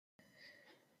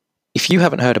If you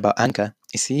haven't heard about Anchor,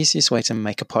 it's the easiest way to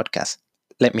make a podcast.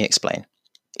 Let me explain.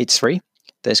 It's free.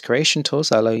 There's creation tools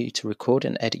that allow you to record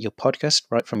and edit your podcast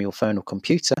right from your phone or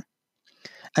computer.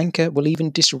 Anchor will even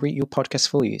distribute your podcast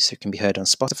for you so it can be heard on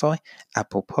Spotify,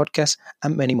 Apple Podcasts,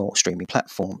 and many more streaming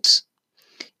platforms.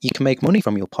 You can make money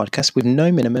from your podcast with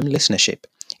no minimum listenership.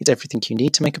 It's everything you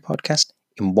need to make a podcast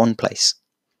in one place.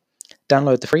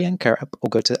 Download the free Anchor app or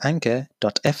go to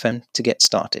anchor.fm to get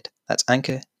started. That's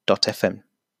anchor.fm.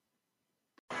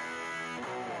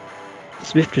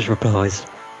 Smith just replies,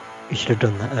 "You should have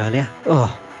done that earlier."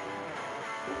 Oh,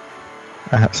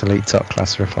 Absolute top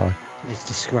class reply. it's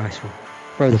disgraceful.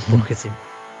 Throw the book at him.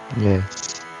 Yes.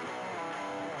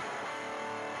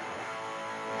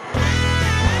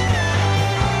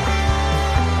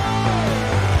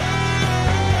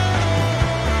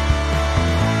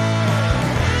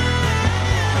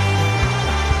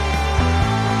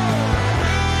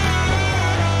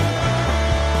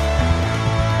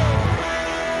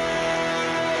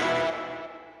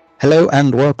 Hello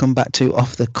and welcome back to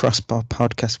Off the Crossbar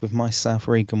podcast with myself,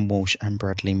 Regan Walsh, and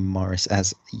Bradley Morris,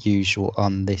 as usual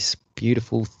on this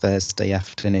beautiful Thursday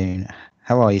afternoon.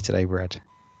 How are you today, Brad?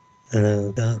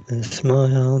 Hello, darkness,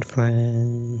 my old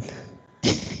friend.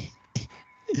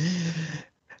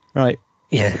 Right,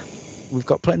 Yeah, we've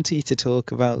got plenty to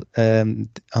talk about on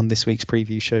this week's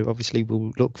preview show. Obviously,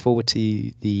 we'll look forward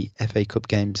to the FA Cup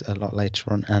games a lot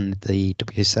later on and the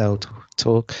WSL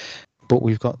talk. But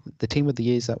we've got the team of the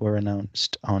years that were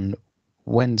announced on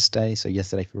Wednesday, so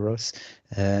yesterday for us.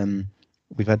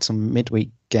 We've had some midweek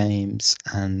games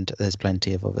and there's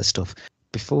plenty of other stuff.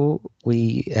 Before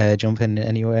we jump in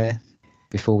anywhere,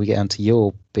 before we get onto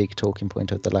your big talking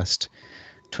point of the last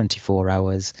 24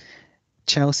 hours,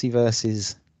 Chelsea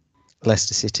versus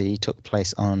Leicester City took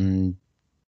place on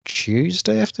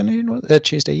Tuesday afternoon,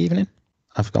 Tuesday evening.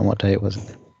 I've forgotten what day it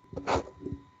was.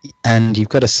 And you've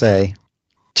got to say,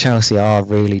 Chelsea are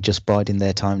really just biding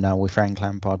their time now with Frank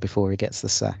Lampard before he gets the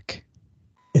sack.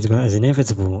 it's about as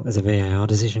inevitable as a VAR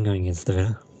decision going against the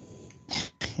Villa.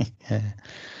 Yeah.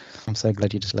 I'm so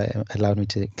glad you just allowed me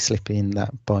to slip in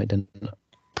that Biden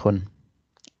pun.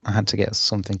 I had to get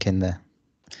something in there.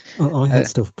 I had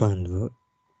stuff planned, but,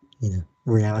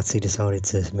 reality decided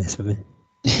to mess with me.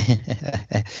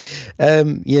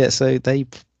 Yeah, so they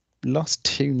lost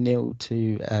 2-0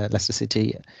 to Leicester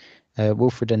City.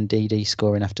 Wilfred and Ndidi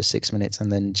scoring after 6 minutes,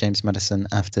 and then James Maddison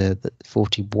after the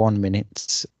 41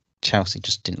 minutes. Chelsea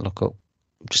just didn't look up.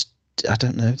 I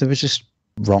don't know. They were just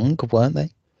wrong, weren't they?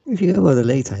 If you go by the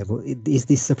league table, is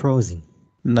this surprising?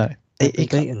 No. They've been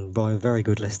beaten by a very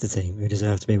good Leicester team who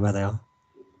deserve to be where they are.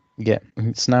 Yeah,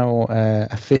 it's now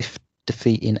a fifth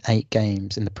defeat in 8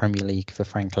 games in the Premier League for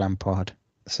Frank Lampard.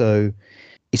 So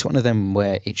it's one of them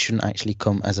where it shouldn't actually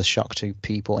come as a shock to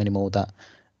people anymore that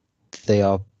they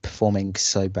are performing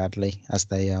so badly as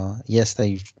they are. Yes,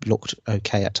 they looked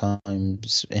okay at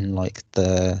times in like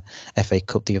the FA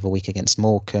Cup the other week against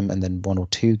Morecambe, and then 1 or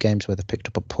 2 games where they picked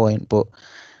up a point, but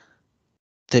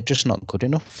they're just not good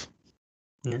enough,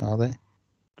 are they?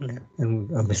 No.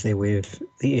 And obviously with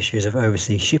the issues of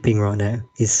overseas shipping right now,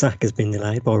 his sack has been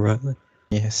delayed by Roma.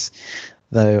 Yes,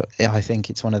 though I think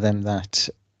it's one of them that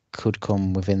could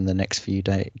come within the next few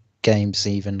games,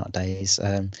 even not days.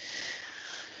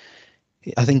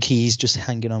 I think he's just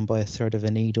hanging on by a thread of a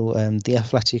needle. The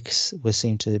Athletics were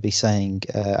seen to be saying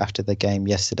after the game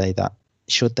yesterday that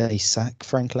should they sack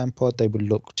Frank Lampard, they would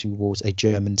look towards a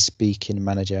German-speaking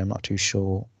manager. I'm not too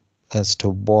sure as to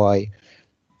why.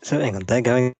 So hang on, they're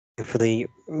going for the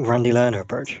Randy Lerner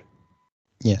approach.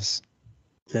 Yes.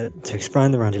 To explain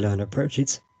the Randy Lerner approach,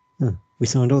 it's we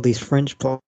signed all these French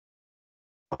players,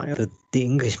 but the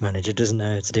English manager doesn't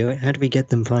know how to do it. How do we get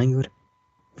them playing good?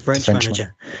 French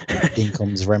manager. In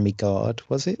comes Remy Gard,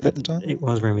 was it at the time? It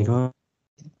was Remy Gard.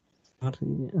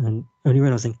 And only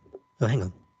when I was thinking, oh, hang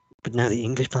on. But now the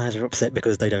English players are upset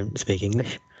because they don't speak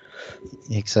English.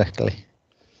 Exactly.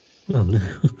 Oh, no.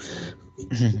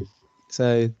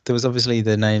 So there was obviously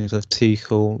the names of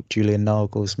Tuchel, Julian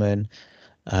Nagelsmann.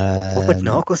 What would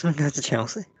Nagelsmann go to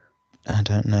Chelsea? I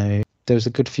don't know. There was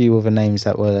a good few other names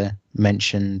that were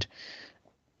mentioned,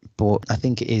 but I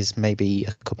think it is maybe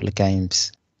a couple of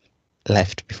games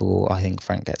left before I think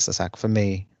Frank gets the sack. For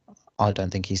me, I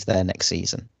don't think he's there next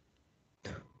season.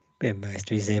 Be amazed if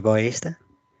he's there by Easter.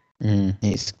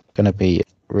 It's going to be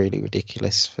really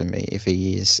ridiculous for me if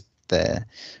he is there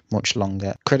much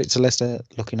longer. Credit to Leicester,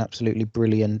 looking absolutely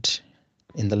brilliant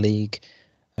in the league.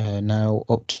 Now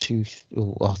up to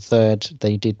our third.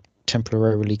 They did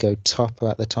temporarily go top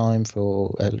at the time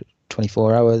for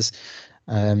 24 hours.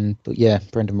 But yeah,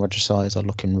 Brendan Rodgers' sides are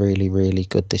looking really, really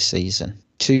good this season.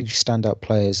 two standout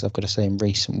players, I've got to say, in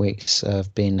recent weeks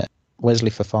have been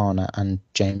Wesley Fofana and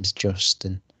James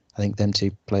Justin. I think them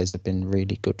two players have been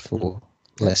really good for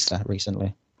Leicester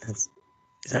recently. Is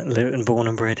that Luton born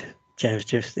and bred, James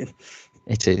Justin?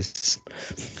 It is.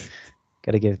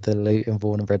 Got to give the Luton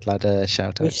born and bred lad a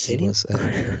shout out. We've seen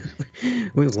him.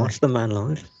 We watched the man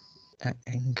live.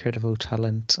 Incredible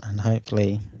talent, and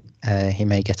hopefully he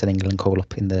may get an England call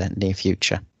up in the near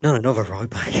future. Not another right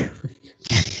back.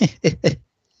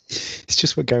 It's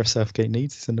just what Gareth Southgate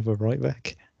needs, is another right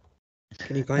back.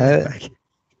 Can you find that back?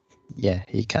 Yeah,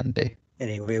 he can do.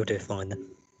 Anyway, we'll do fine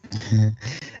then.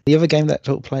 The other game that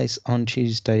took place on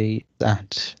Tuesday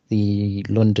at the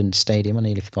London Stadium, I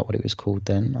nearly forgot what it was called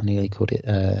then. I nearly called it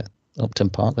Upton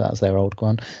Park, that was their old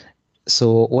one.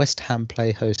 Saw West Ham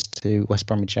play host to West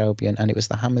Bromwich Albion, and it was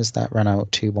the Hammers that ran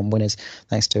out 2-1 winners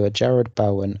thanks to a Jared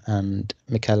Bowen and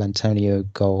Mikel Antonio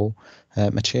goal.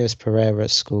 Matheus Pereira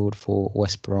scored for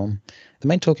West Brom. The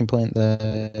main talking point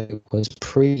there was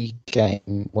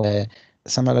pre-game, where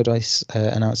Sam Allardyce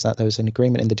announced that there was an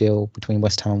agreement in the deal between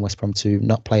West Ham and West Brom to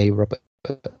not play Robert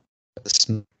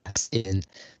Snodgrass in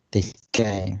this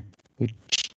game, which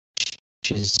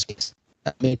is,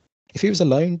 I mean, if it was a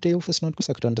loan deal for Snodgrass,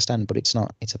 I could understand, but it's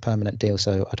not. It's a permanent deal,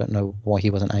 so I don't know why he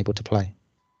wasn't able to play.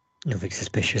 Nothing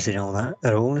suspicious in all that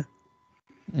at all.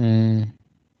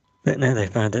 But no, they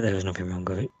found that there was nothing wrong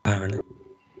with it, apparently.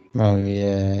 Oh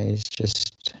yeah, it's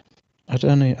just I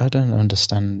don't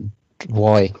understand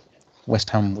why West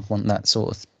Ham would want that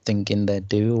sort of thing in their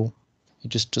deal. It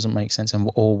just doesn't make sense,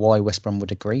 or why West Brom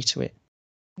would agree to it.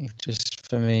 It just,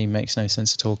 for me, makes no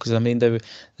sense at all. Because I mean, there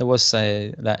was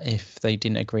say that if they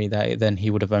didn't agree that, then he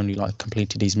would have only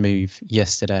completed his move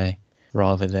yesterday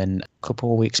rather than a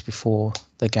couple of weeks before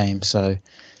the game. So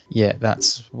yeah,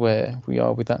 that's where we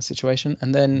are with that situation.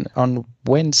 And then on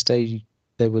Wednesday,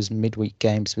 there was midweek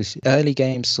games. Early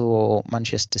games saw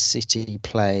Manchester City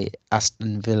play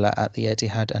Aston Villa at the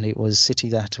Etihad, and it was City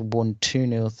that won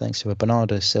 2-0 thanks to a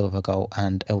Bernardo Silva goal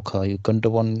and Ilkay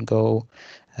Gundogan goal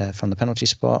from the penalty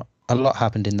spot. A lot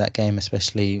happened in that game,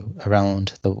 especially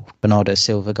around the Bernardo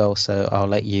Silva goal, so I'll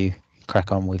let you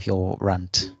crack on with your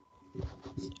rant.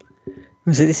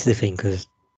 So this is the thing, because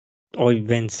I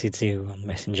vented to you on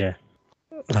Messenger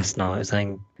last night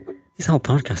saying this whole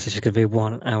podcast is just going to be a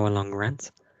 1 hour long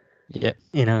rant. Yeah.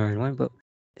 In our own way, but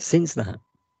since that,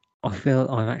 I feel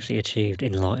I've actually achieved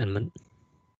enlightenment.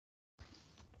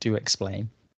 Do explain.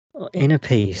 Inner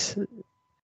peace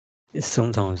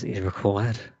sometimes is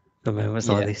required for moments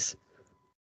like this.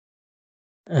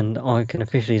 And I can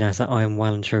officially announce that I am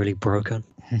well and truly broken.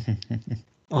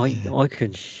 I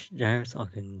could shout, I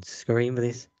can scream for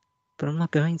this, but I'm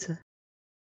not going to.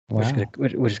 Wow.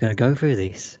 We're just going to go through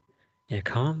this in a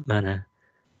calm manner.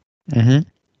 Mm-hmm.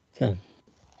 So,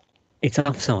 it's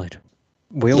offside.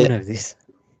 We all know this.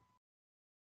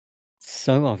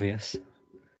 So obvious.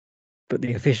 But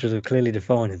the officials have clearly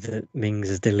defined that Mings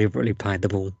has deliberately played the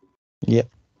ball. Yep.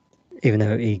 Even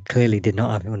though he clearly did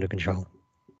not have it under control.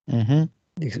 Mm-hmm.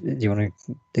 Do you want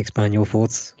to explain your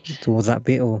thoughts towards that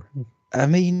bit? Or I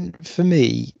mean, for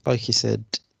me, like you said,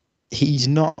 he's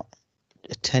not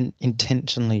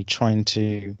intentionally trying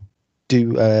to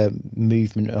do a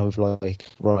movement of right,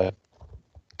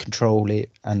 control it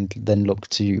and then look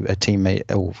to a teammate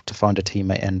or to find a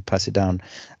teammate and pass it down.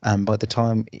 And by the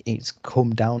time it's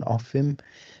come down off him,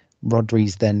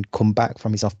 Rodri's then come back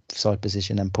from his offside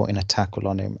position and put in a tackle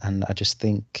on him. And I just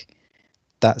think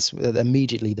that's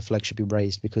immediately the flag should be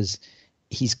raised, because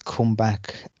he's come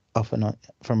back from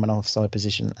an offside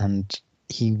position, and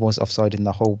he was offside in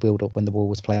the whole build-up when the ball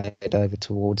was played over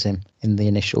towards him in the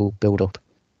initial build-up.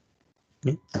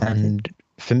 Yeah. And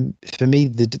for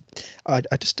me, I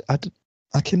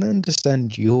can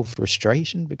understand your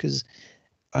frustration, because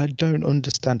I don't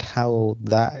understand how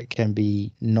that can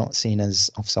be not seen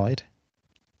as offside.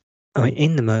 I mean,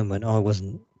 in the moment, I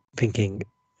wasn't thinking,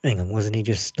 hang on, wasn't he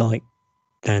just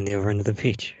down the other end of the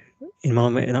pitch? In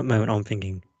that moment, I'm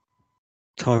thinking,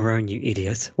 Tyrone, you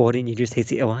idiot! Why didn't you just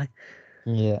hit it away?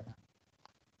 Yeah.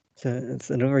 So it's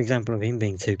another example of him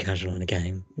being too casual in a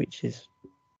game, which is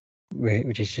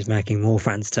just making more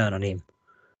fans turn on him.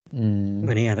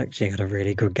 When he actually had a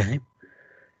really good game.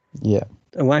 Yeah.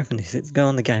 Away from this, let's go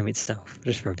on the game itself,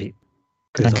 just for a bit.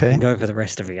 Because I can go for the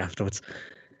rest of it afterwards.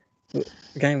 But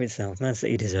the game itself, Man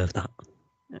City deserved that.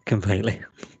 Completely.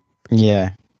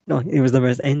 Yeah. No, it was the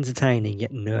most entertaining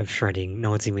yet nerve-shredding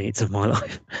 90 minutes of my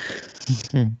life.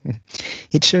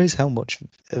 It shows how much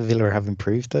Villa have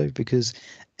improved, though, because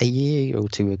a year or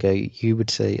two ago, you would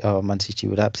say, oh, Man City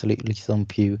would absolutely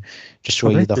thump you,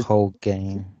 destroy you the whole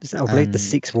game. I believe the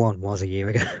 6-1 was a year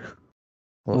ago.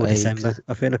 Or December.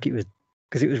 I feel like it was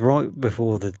Because it was right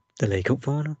before the League Cup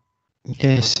final.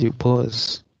 Yes, it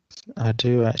was. I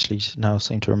do actually now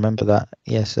seem to remember that.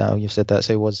 Yes, now you've said that.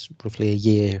 So it was roughly a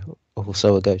year or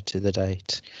so ago to the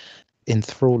date.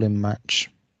 Enthralling match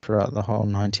throughout the whole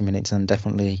 90 minutes, and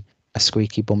definitely a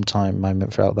squeaky bum time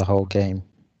moment throughout the whole game.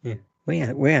 Yeah, we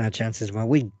had our chances. Well,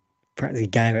 we practically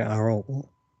gave it our all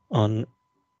on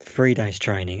 3 days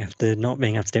training after not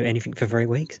being able to do anything for 3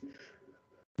 weeks.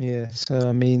 Yeah, so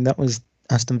I mean that was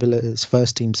Aston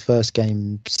Villa's team's first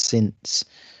game since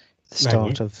the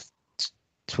start of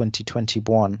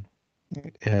 2021,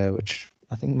 which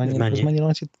I think Man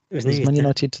United. It was Man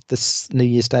United this New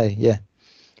Year's Day. Yeah,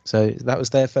 so that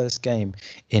was their first game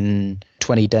in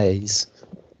 20 days,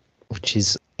 which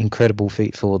is incredible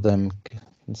feat for them,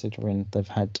 considering they've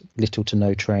had little to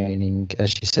no training,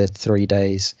 as you said, 3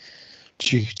 days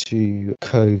due to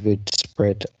COVID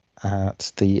spread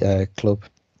at the club.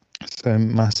 So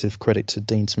massive credit to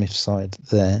Dean Smith's side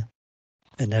there.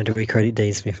 And now do we credit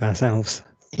Dean Smith ourselves?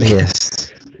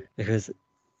 Yes. Because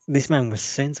this man was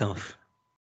sent off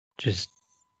just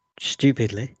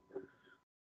stupidly.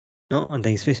 Not on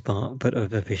Dean Smith's part, but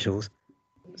of officials.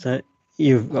 So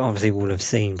you obviously will have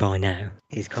seen by now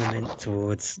his comment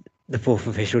towards the fourth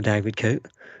official, David Coote.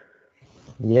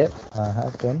 Yep, I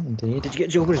have done, indeed. Did you get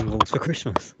Jordan balls for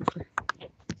Christmas?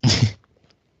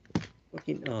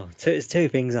 There's 2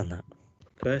 things on that.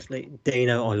 Firstly,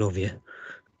 Dino, I love you.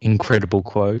 Incredible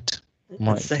quote.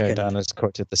 Might second, go down as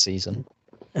quote of the season.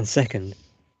 And second,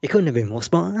 it couldn't have been more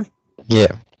spot on.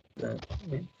 Yeah.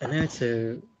 And now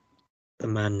to the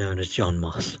man known as John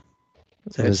Moss.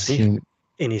 So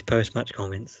in his post-match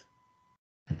comments,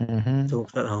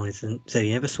 talked about Hines and said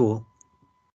he never swore,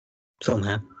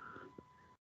 somehow.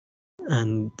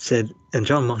 And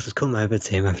John Moss has come over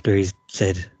to him after he's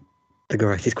said the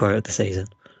greatest quote of the season,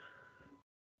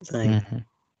 saying,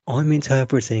 I'm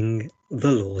interpreting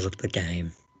the laws of the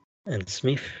game. And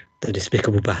Smith, the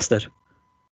despicable bastard.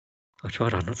 I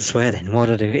tried not to swear then. Why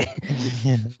did I do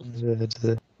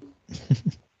it?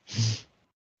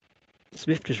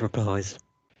 Smith just replies,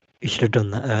 you should have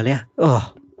done that earlier.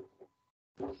 Oh.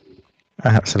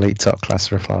 Absolute top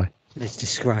class reply. It's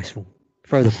disgraceful.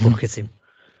 Throw the book at him.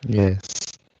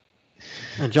 Yes.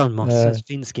 And John Moss, as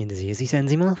thin-skinned as he is, he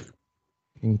sends him off.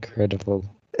 Incredible.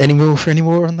 Any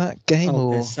more on that game?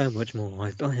 There's so much more.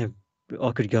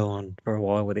 I could go on for a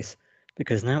while with this,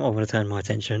 because now I want to turn my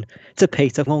attention to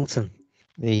Peter Moulton.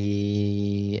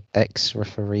 The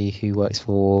ex-referee who works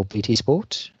for BT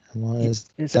Sport. Is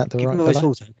that the right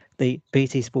fella? The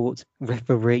BT Sport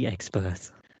referee expert.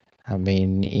 I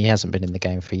mean, he hasn't been in the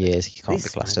game for years. He can't be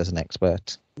classed as an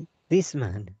expert. This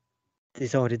man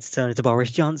decided to turn into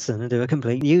Boris Johnson and do a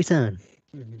complete U-turn.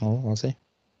 Oh, was he?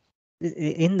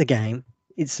 In the game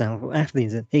itself, after the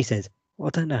incident, he says, well,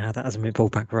 I don't know how that hasn't been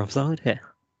pulled back for offside here.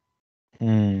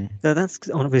 So that's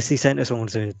obviously sent us on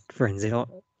to frenzy.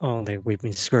 We've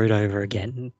been screwed over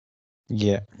again.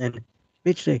 Yeah. And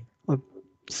literally,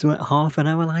 half an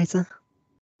hour later,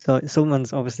 so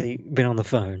someone's obviously been on the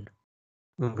phone.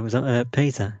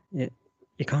 Peter,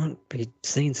 you can't be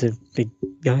seen to be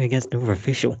going against another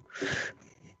official.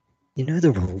 You know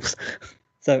the rules.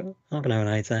 So half an hour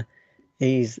later,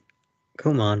 he's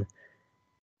come on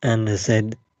and has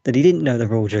said that he didn't know the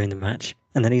rule during the match,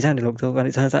 and then he's only looked up and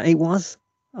it turns out he was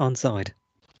onside.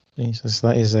 Jesus,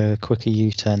 that is a quicker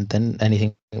U-turn than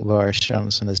anything Boris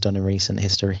Johnson has done in recent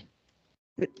history.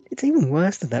 But it's even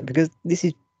worse than that, because this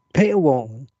is Peter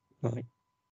Wallen. Right?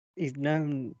 His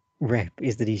known rep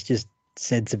is that he's just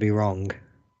said to be wrong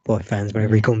by fans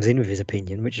whenever he comes in with his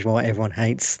opinion, which is why everyone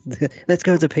hates. Let's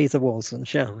go to Peter Walton,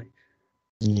 shall we?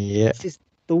 Yeah. It's just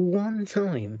the one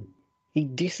time he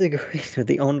disagrees with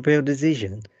the on-field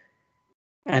decision,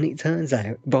 and it turns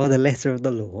out, by the letter of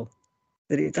the law,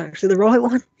 that it's actually the right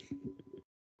one.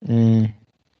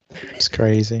 It's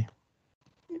crazy.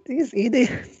 It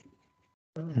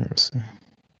is.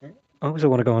 I also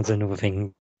want to go on to another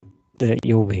thing that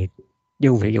you'll be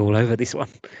all over this one.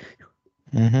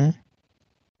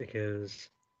 Because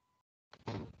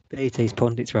BT's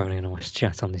pundits were having a nice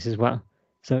chat on this as well.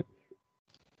 So,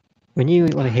 when you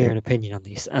want to hear an opinion on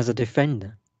this as a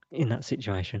defender in that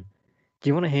situation, do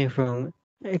you want to hear from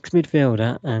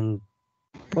ex-midfielder and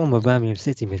former Birmingham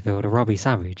City midfielder Robbie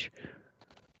Savage?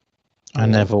 I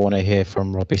never want to hear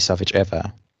from Robbie Savage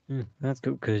ever. That's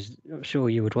good, because I'm sure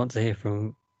you would want to hear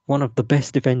from one of the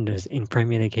best defenders in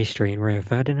Premier League history in Rio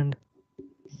Ferdinand.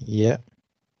 Yeah.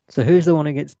 So who's the one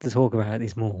who gets to talk about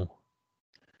this more?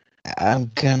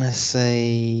 I'm gonna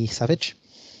say Savage.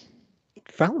 It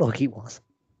felt like it was.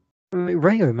 I mean,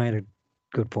 Rio made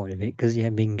good point of it because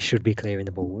Mings should be clearing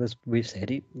the ball, as we've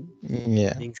said.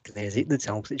 Yeah. Mings clears it. The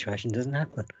whole situation doesn't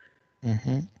happen.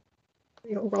 Mm-hmm.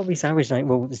 Robbie Savage, like,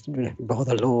 well, by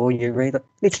the law,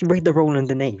 let's read the rule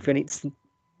underneath, and it's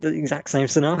the exact same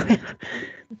scenario.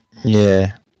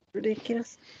 Yeah.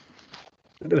 Ridiculous.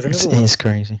 There was another one. It's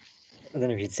crazy. I don't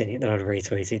know if you'd seen it that I'd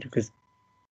retweeted because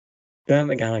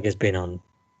Dermot Gallagher's been on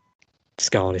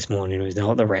Sky this morning. It was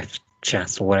like the ref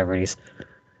chat or whatever it is.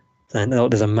 And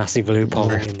there's a massive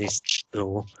loophole in this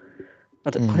law. I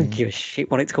don't give a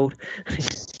shit what it's called.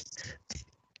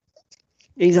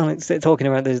 He's on it talking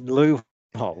about there's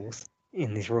loopholes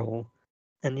in this rule.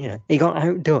 And he got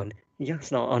outdone.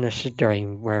 Just not on a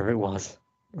stream wherever it was,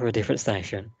 or a different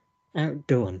station.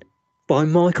 Outdone by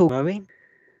Michael Owen.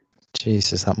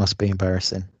 Jesus, that must be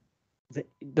embarrassing.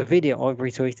 The video, I've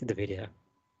retweeted the video.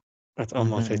 That's on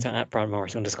my Twitter, at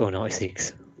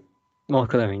 @BradMorris_96.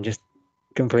 Michael Owen just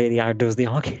completely outdoes the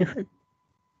argument.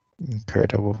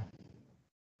 Incredible.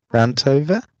 Rant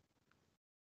over?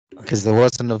 Because there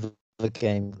was another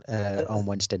game on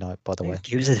Wednesday night, by the way.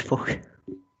 Who gives a fuck?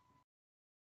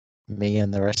 Me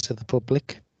and the rest of the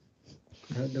public.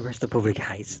 The rest of the public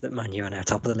hates that Man U are now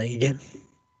top of the league again.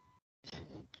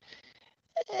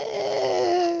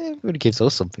 It gives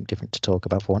us something different to talk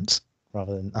about for once,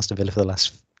 rather than Aston Villa for the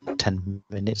last 10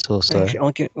 minutes or so.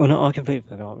 Actually, I completely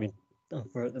forgot. I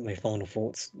wrote my final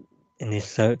thoughts in this.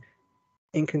 So,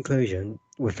 in conclusion,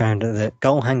 we found out that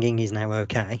goal hanging is now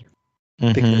okay.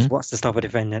 Because what's to stop a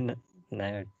defender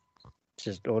now?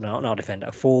 Not a defender,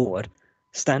 a forward,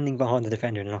 standing behind the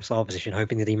defender in an offside position,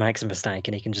 hoping that he makes a mistake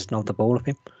and he can just knock the ball off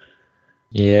him.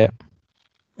 Yeah.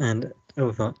 And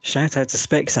shout out to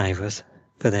Specsavers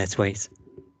for their tweets.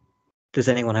 Does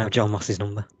anyone have John Moss's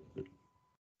number?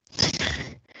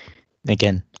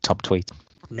 Again, top tweet.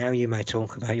 Now you may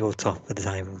talk about your top of the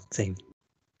table team.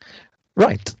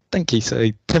 Right, thank you. So,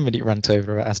 10-minute rant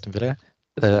over at Aston Villa.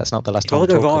 That's not the last If time I I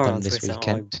go talk viral about them on this Twitter,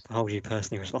 weekend. I hold you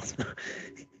personally responsible.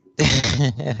 You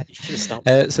should have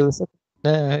stopped.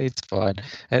 No, it's fine.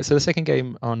 So the second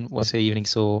game on Wednesday evening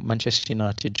saw Manchester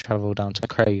United travel down to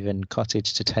Craven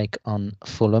Cottage to take on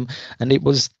Fulham, and it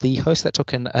was the host that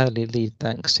took an early lead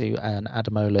thanks to an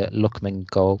Ademola Lookman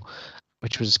goal,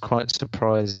 which was quite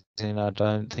surprising. I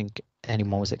don't think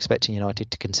anyone was expecting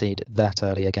United to concede that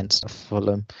early against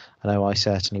Fulham. I know I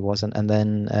certainly wasn't. And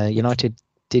then United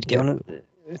did get...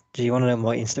 Do you want to know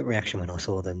my instant reaction when I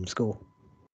saw them score?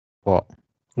 What?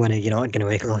 When are United going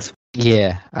to equalise?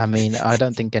 Yeah, I mean, I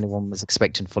don't think anyone was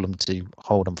expecting Fulham to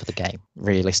hold on for the game,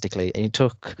 realistically. It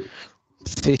took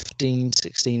 15,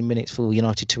 16 minutes for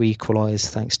United to equalise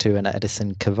thanks to an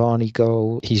Edison Cavani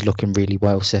goal. He's looking really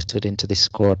well settled into this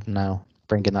squad now,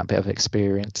 bringing that bit of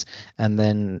experience. And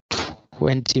then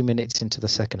 20 minutes into the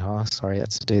second half, sorry, I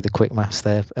had to do the quick maths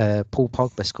there, Paul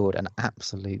Pogba scored an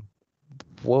absolute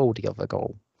worldie of a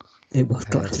goal. It was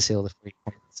to seal the 3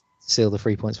 points. Seal the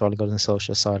 3 points for Ole Gunnar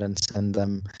Solskjaer side and send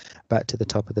them back to the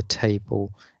top of the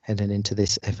table heading into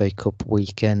this FA Cup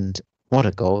weekend. What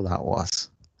a goal that was!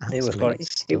 It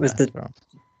was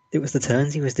the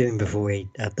turns he was doing before he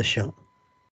had the shot.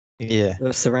 Yeah, he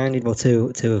was surrounded by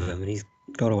two of them, and he's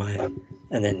got away,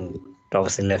 and then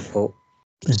obviously left foot.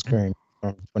 Screwing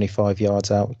from 25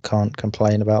 yards out. Can't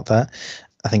complain about that.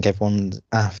 I think everyone,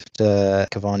 after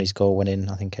Cavani's goal went in,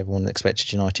 I think everyone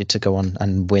expected United to go on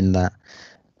and win that.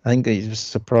 I think he was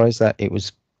surprised that it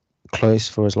was close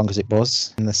for as long as it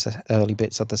was in the early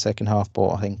bits of the second half. But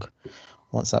I think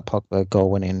once that Pogba goal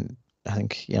went in, I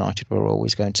think United were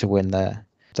always going to win there.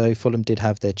 Though Fulham did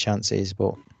have their chances,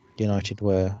 but United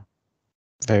were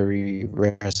very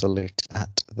resolute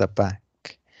at the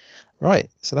back.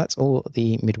 Right, so that's all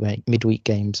the midweek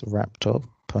games wrapped up,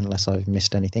 unless I've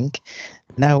missed anything.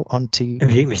 Now on to...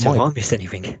 Have you missed? Have I missed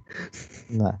anything?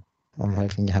 No. I'm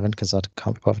hoping you haven't because I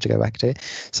can't be bothered to go back to it.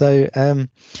 So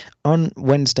on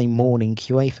Wednesday morning,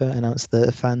 UEFA announced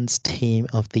the fans team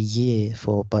of the year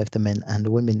for both the men and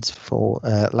the women's for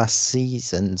last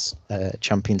season's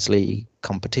Champions League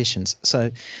competitions.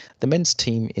 So the men's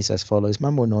team is as follows: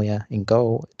 Manuel Neuer in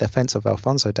goal, defence of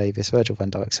Alphonso Davies, Virgil van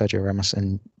Dijk, Sergio Ramos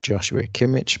and Joshua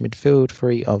Kimmich, midfield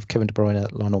three of Kevin De Bruyne,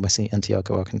 Lionel Messi and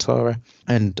Thiago Alcantara,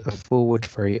 and a forward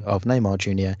three of Neymar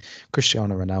Jr.,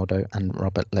 Cristiano Ronaldo and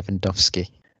Robert Lewandowski.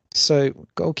 So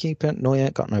goalkeeper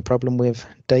Neuer got no problem with.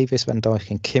 Davies, Van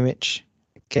Dijk and Kimmich,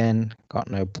 again,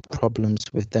 got no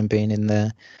problems with them being in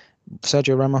there.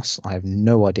 Sergio Ramos, I have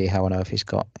no idea how on earth he's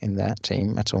got in that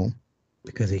team at all.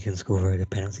 Because he can score very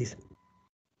good penalties.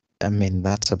 I mean,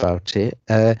 that's about it.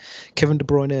 Kevin De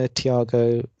Bruyne,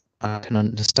 Thiago, I can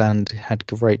understand had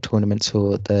great tournaments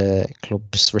for their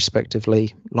clubs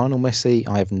respectively. Lionel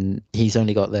Messi, he's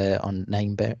only got there on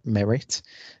name merit,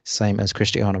 same as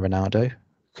Cristiano Ronaldo.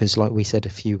 Because, like we said a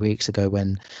few weeks ago,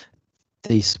 when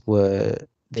these were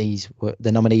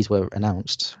the nominees were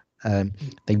announced,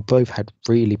 they both had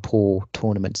really poor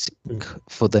tournaments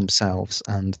for themselves,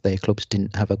 and their clubs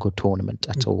didn't have a good tournament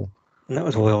at all. And that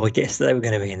was why I guessed they were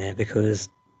going to be in there, because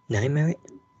name merit.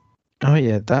 Oh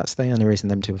yeah, that's the only reason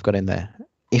them two have got in there.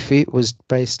 If it was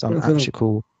based on I feel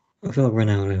actual, like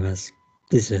Ronaldo has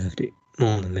deserved it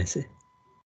more than Messi.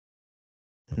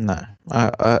 no,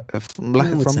 if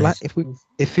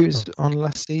it was on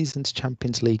last season's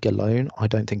Champions League alone, I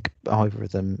don't think either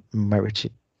of them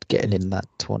merited getting in that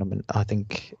tournament. I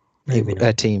think Maybe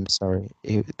not. team, sorry,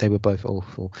 they were both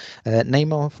awful.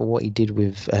 Neymar, for what he did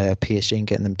with PSG and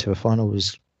getting them to a final,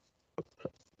 was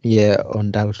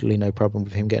undoubtedly no problem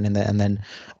with him getting in there. And then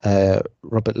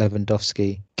Robert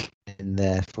Lewandowski in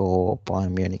there for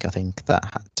Bayern Munich, I think that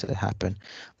had to happen.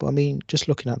 But I mean, just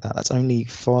looking at that, that's only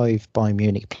 5 Bayern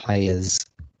Munich players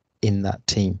in that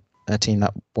team. A team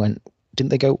that didn't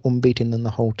they go unbeaten in the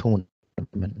whole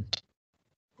tournament?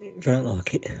 It felt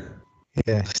like it.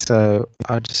 Yeah, so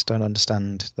I just don't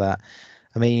understand that.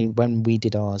 I mean, when we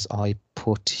did ours, I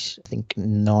put, I think,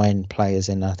 9 players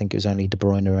in. I think it was only De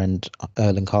Bruyne and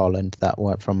Erling Haaland that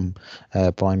weren't from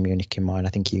Bayern Munich in mine. I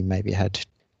think you maybe had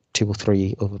 2 or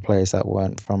 3 other players that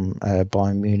weren't from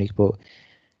Bayern Munich. But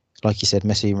like you said,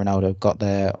 Messi and Ronaldo got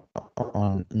there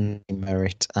on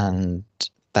merit, and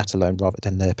that alone rather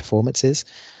than their performances.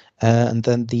 And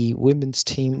then the women's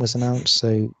team was announced.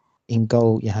 So in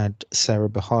goal, you had Sarah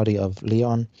Bahadi of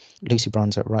Lyon, Lucy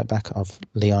Bronze at right back of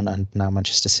Lyon and now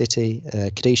Manchester City,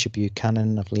 Kadisha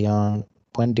Buchanan of Lyon,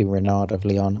 Wendy Renard of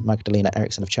Lyon, Magdalena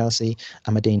Eriksson of Chelsea,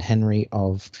 Amadine Henry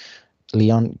of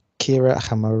Lyon, Kira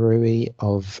Hamarui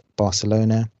of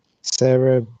Barcelona,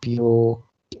 Sarah Bjork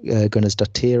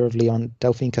Gunnarsdottir of Lyon,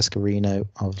 Delphine Cascarino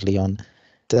of Lyon,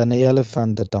 Daniela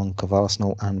van der Donk of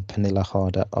Arsenal, and Pernilla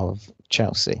Harder of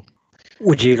Chelsea.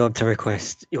 Would you like to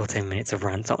request your 10 minutes of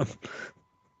rant time?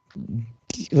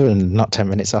 Not 10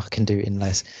 minutes, I can do it in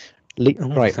less.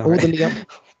 Right, sorry.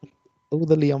 all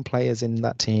the Lyon players in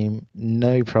that team,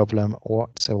 no problem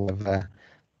whatsoever.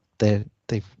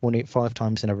 They've won it 5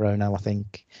 times in a row now, I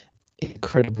think.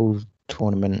 Incredible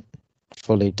tournament,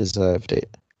 fully deserved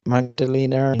it.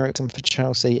 Magdalena Eriksson for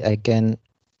Chelsea, again,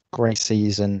 great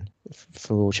season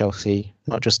for Chelsea,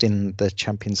 not just in the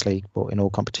Champions League, but in all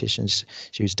competitions.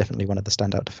 She was definitely one of the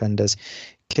standout defenders.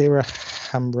 Kira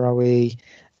Hamraoui,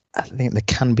 I think there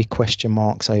can be question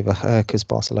marks over her because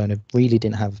Barcelona really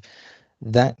didn't have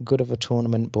that good of a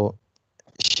tournament, but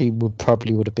she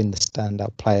probably would have been the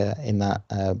standout player in that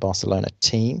Barcelona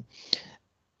team.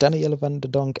 Daniela van der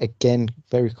Donk, again,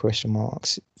 very question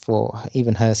marks for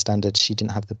even her standards. She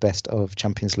didn't have the best of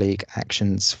Champions League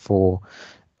actions for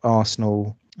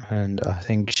Arsenal, and I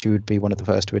think she would be one of the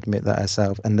first to admit that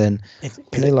herself. And then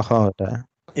Pernilla Harder.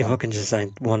 If I can just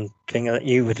say one thing, that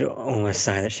you would almost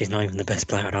say that she's not even the best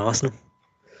player at Arsenal.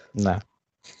 No.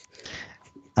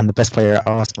 And the best player at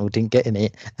Arsenal didn't get in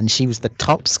it, and she was the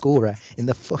top scorer in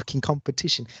the fucking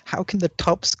competition. How can the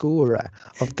top scorer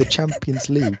of the Champions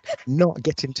League not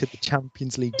get into the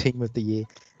Champions League Team of the Year?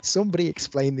 Somebody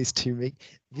explain this to me.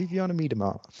 Viviana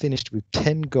Miedema finished with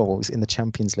 10 goals in the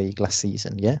Champions League last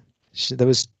season, yeah? There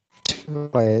was 2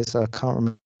 players, I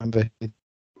can't remember,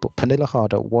 but Pernilla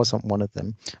Harder wasn't one of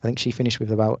them. I think she finished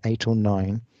with about 8 or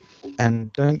 9.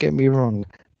 And don't get me wrong,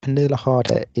 Pernilla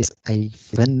Harder is a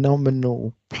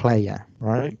phenomenal player,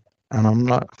 right? And I'm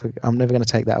never going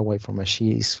to take that away from her.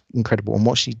 She is incredible. And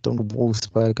what she's done with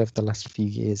Wolfsburg over the last few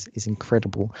years is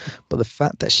incredible. But the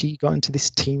fact that she got into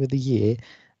this Team of the Year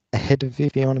ahead of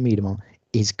Viviana Miedema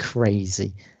is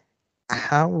crazy.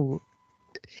 How,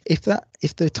 if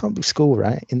the top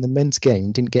scorer in the men's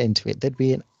game didn't get into it, there'd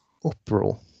be an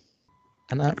uproar.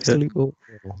 An absolute uproar.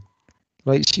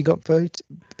 Like, she got voted,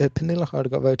 Pernilla Harder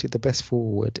got voted the best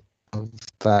forward of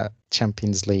that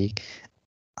Champions League.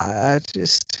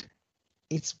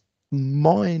 It's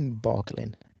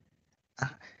mind-boggling.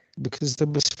 Because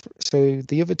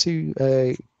the other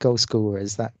 2 goal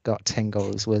scorers that got 10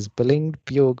 goals was Beling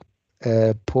Bjorg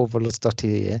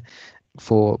Porvalsdottir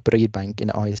for Breiðbank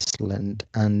in Iceland,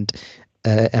 and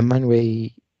Emanuel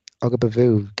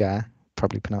Ogabavuga,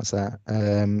 probably pronounce that,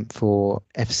 for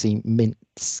FC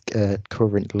Minsk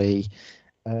currently.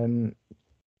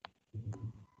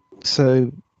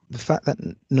 So the fact that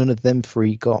none of them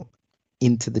 3 got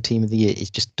into the Team of the Year,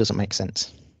 it just doesn't make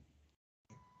sense.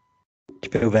 Do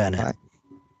you feel better now?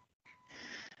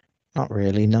 Not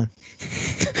really, no.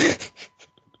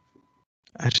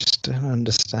 I just just don't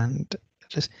understand.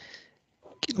 Just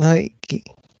like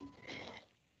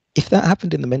if that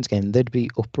happened in the men's game, there'd be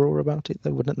uproar about it,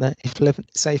 though, wouldn't there? If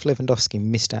Lewandowski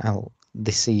missed out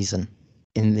this season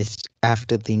in this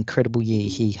after the incredible year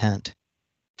he had,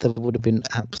 there would have been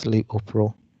absolute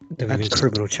uproar. There would have been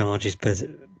criminal charges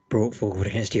brought forward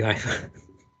against UEFA.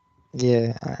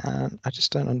 Yeah, I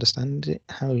just don't understand it.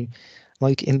 How,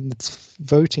 like in the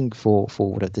voting for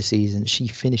forward of the season, she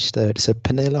finished third. So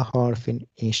Pernilla Har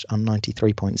finished on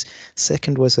 93 points.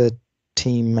 Second was a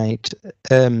teammate.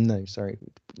 No, sorry,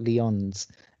 Lyon's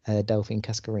Delphine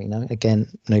Cascarino. Again,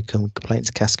 no complaints.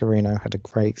 Cascarino had a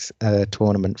great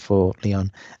tournament for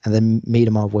Lyon, and then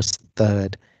Miedemar was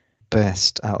third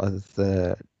best out of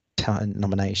the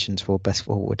nominations for best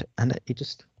forward, and it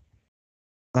just.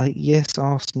 Yes,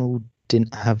 Arsenal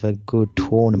didn't have a good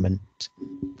tournament,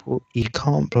 but you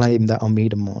can't blame that on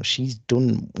Miedemar. She's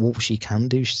done all she can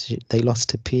do. They lost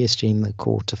to PSG in the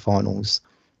quarterfinals.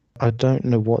 I don't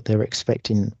know what they're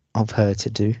expecting of her to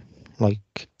do.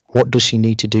 Like, what does she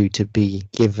need to do to be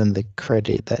given the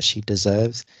credit that she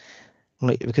deserves?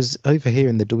 Like, because over here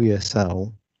in the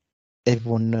WSL,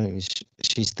 everyone knows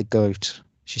she's the GOAT.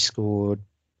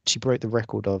 She broke the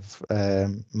record of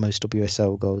most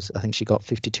WSL goals. I think she got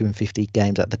 52 and 50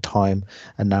 games at the time,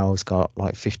 and now has got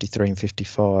like 53 and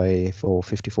 55 or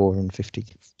 54 and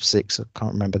 56. I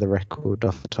can't remember the record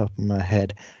off the top of my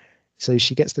head. So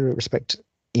she gets the respect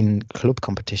in club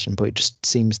competition, but it just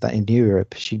seems that in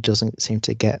Europe she doesn't seem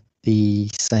to get the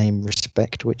same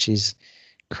respect, which is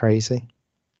crazy.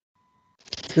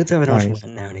 It's good to have an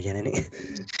argument now and again, isn't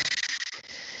it?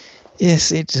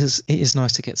 Yes, it is. It is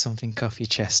nice to get something off your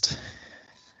chest.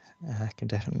 I can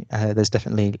definitely. There's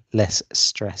definitely less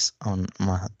stress on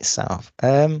myself.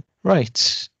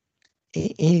 Right.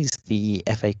 It is the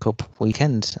FA Cup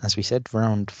weekend, as we said.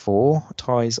 Round 4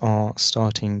 ties are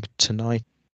starting tonight.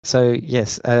 So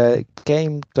yes,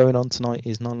 game going on tonight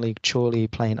is non-league Chorley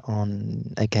playing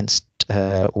on against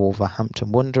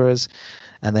Wolverhampton Wanderers.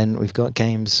 And then we've got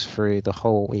games through the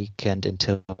whole weekend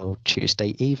until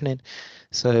Tuesday evening.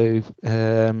 So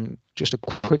just a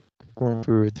quick run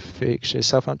through the fixtures.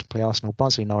 Southampton play Arsenal,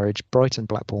 Barnsley, Norwich, Brighton,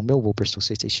 Blackpool, Millwall, Bristol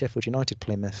City, Sheffield United,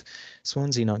 Plymouth,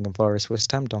 Swansea, Nottingham Forest,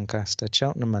 West Ham, Doncaster,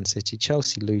 Cheltenham, Man City,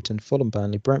 Chelsea, Luton, Fulham,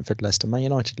 Burnley, Brentford, Leicester, Man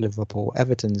United, Liverpool,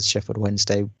 Everton, Sheffield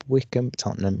Wednesday, Wickham,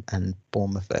 Tottenham, and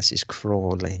Bournemouth versus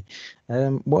Crawley.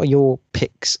 What are your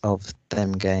picks of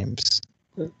them games?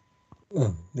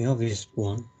 Well, the obvious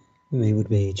one for me would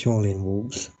be Chorley and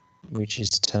Wolves. Which is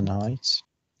tonight,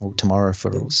 or tomorrow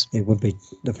for us. It would be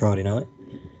the Friday night.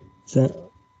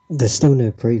 So there's still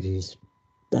no previews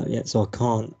out yet, so I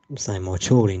can't say my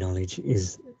Chorley knowledge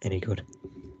is any good.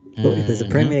 But if there's a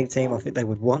Premier League team I think they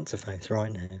would want to face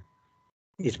right now,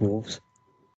 it's Wolves.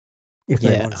 If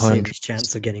they want a serious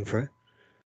chance of getting through.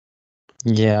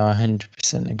 Yeah, I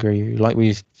 100% agree. Like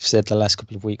we've said the last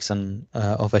couple of weeks on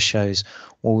other shows,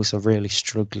 Wolves are really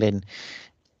struggling.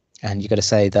 And you got to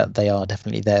say that they are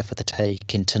definitely there for the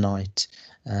taking tonight.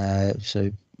 So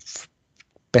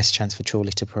best chance for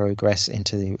Chorley to progress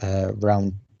into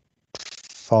round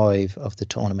 5 of the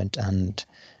tournament, and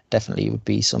definitely would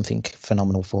be something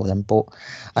phenomenal for them. But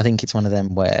I think it's one of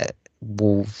them where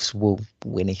Wolves will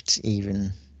win it,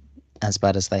 even as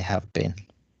bad as they have been.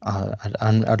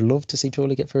 I'd love to see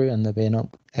Chorley get through and there be an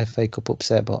FA Cup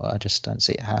upset, but I just don't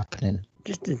see it happening.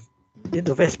 Just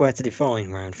the best way to define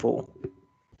round 4.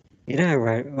 You know,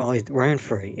 round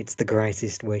 3, it's the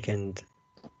greatest weekend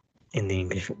in the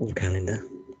English football calendar.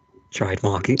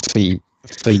 Trademark it.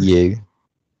 For you.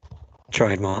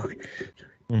 Trademark.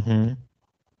 Mm-hmm.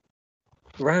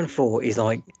 Round 4 is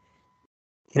like,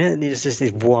 you know, there's just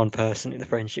this one person in the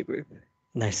friendship group,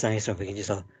 and they say something, and just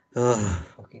like, oh,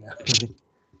 fucking hell.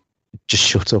 Just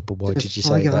shut up, or why did you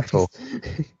say that for?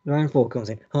 Round 4 comes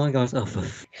in. Hi guys,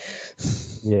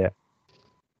 Yeah.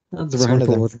 That's round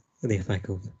 4 of the FA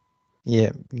Cup.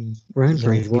 Yeah. Round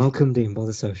 3 is welcomed in by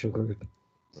the social group.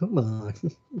 Come on.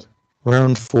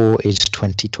 Round 4 is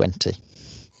 2020.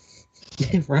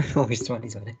 Yeah, round 4 is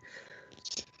 2020.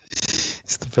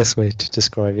 It's the best way to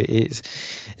describe it.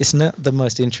 It's not the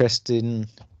most interesting.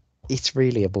 It's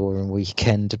really a boring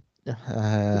weekend.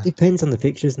 It depends on the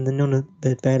fixtures, and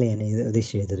there's barely any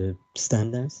this year that are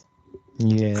standouts.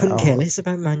 Yeah, Couldn't care less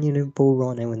about Man Utd ball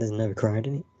right now when there's no crowd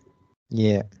in it.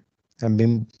 Yeah, I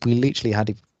mean, we literally had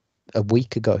it a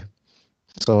week ago,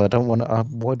 so I don't want to.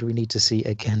 Why do we need to see it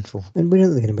again for? And we know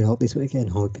they're going to be like this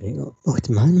weekend, hyping it up. Oh, it's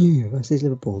Man U versus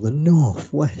Liverpool, the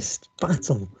North-West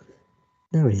battle.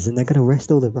 No, it isn't. They're going to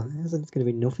rest all the players, and it's going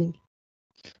to be nothing.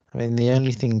 I mean, the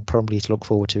only thing probably to look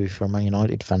forward to from a Man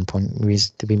United fan point is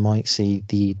that we might see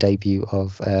the debut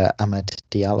of Amad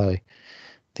Diallo,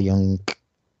 the young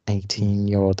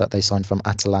 18-year-old that they signed from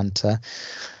Atalanta.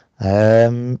 Yeah,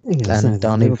 so And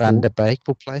Donny van Liverpool. der Beek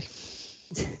will play.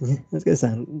 Yeah, I was going to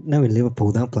say, knowing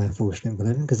Liverpool, they'll play a full strength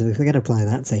 11 because if they're going to play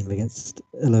that team against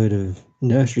a load of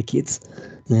nursery kids,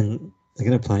 then they're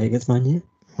going to play against Man U.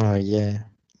 Oh, yeah.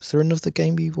 Was there another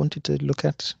game you wanted to look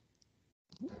at?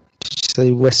 Did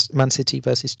you say Man City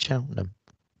versus Cheltenham?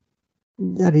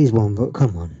 That is one, but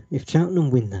come on. If Cheltenham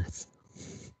win that,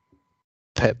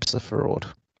 Pep's a fraud.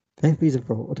 Pep is a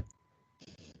fraud.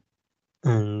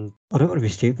 And I don't want to be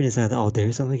stupid and say that I'll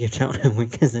do something if Cheltenham win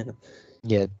because then.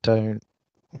 Yeah, don't.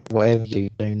 Whatever you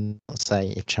do, not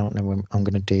say if Cheltenham win, I'm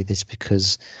going to do this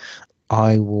because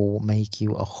I will make you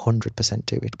 100%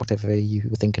 do it, whatever you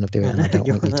were thinking of doing, and I don't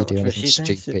want you to do anything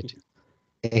stupid.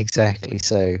 Exactly.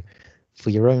 So, for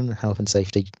your own health and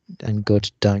safety and good,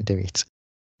 don't do it.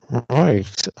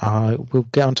 Right. We'll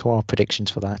get on to our predictions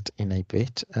for that in a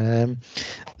bit.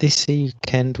 This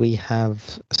weekend we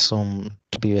have some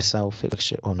WSL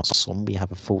fixtures, or not some, we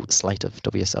have a full slate of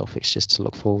WSL fixtures to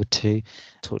look forward to.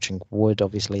 Touching wood,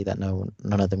 obviously, that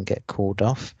none of them get called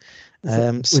off.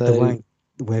 With the way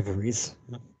the weather is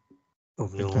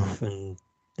up north and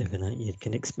everything, you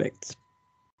can expect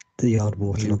the yard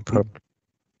water to look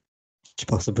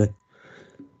possibly.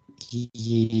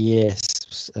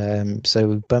 Yes.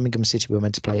 So Birmingham City were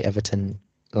meant to play Everton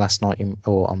last night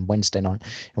or on Wednesday night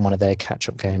in one of their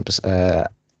catch-up games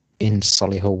in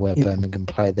Solihull, where Birmingham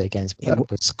played their games, but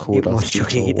that was called off due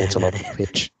to a waterlogged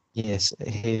pitch. Yes,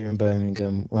 here in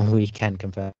Birmingham, when we can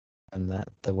confirm that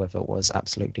the weather was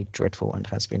absolutely dreadful and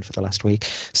has been for the last week.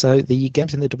 So the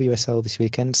games in the WSL this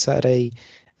weekend, Saturday,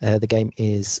 the game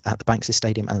is at the Banksy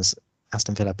Stadium as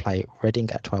Aston Villa play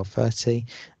Reading at 12:30.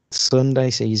 Sunday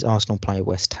sees Arsenal play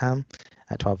West Ham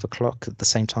at 12 o'clock. At the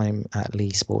same time at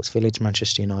Leigh Sports Village,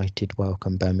 Manchester United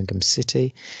welcome Birmingham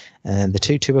City. And the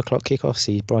 2 o'clock kickoff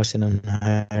sees Brighton and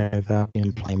Hove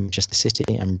Albion play Manchester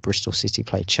City and Bristol City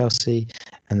play Chelsea.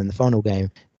 And then the final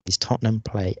game is Tottenham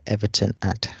play Everton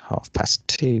at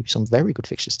 2:30. Some very good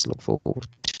fixtures to look forward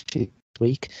to this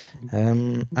week.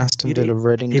 Aston Villa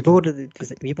Reading. If you bored of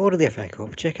the FA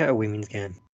Cup, check out a women's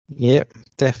game. Yeah,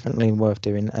 definitely worth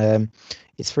doing.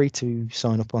 It's free to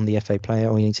sign up on the FA Player.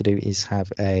 All you need to do is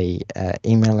have a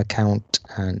email account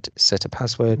and set a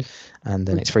password, and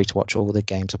then it's free to watch all the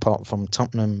games apart from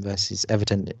Tottenham versus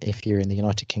Everton if you're in the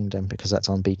United Kingdom, because that's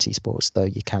on BT Sports, though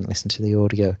you can listen to the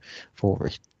audio for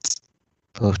it.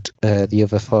 But the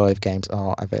other 5 games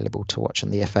are available to watch on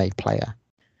the FA Player.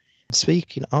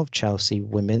 Speaking of Chelsea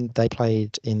women, they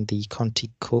played in the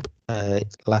Conti Cup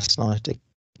last night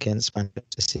against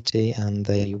Manchester City, and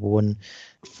they won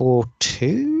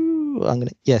 4-2.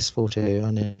 4-2. I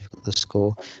know the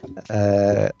score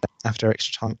after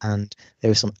extra time, and there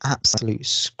were some absolute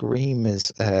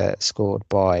screamers scored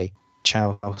by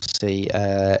Chelsea.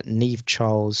 Neve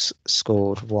Charles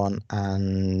scored one,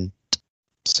 and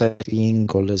Sophie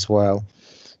Ingle as well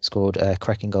scored a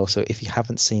cracking goal. So if you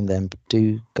haven't seen them,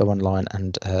 do go online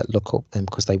and look up them,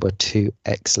 because they were 2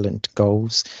 excellent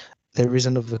goals. There is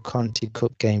another Conti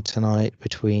Cup game tonight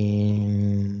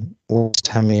between West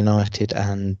Ham United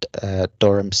and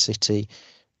Durham City,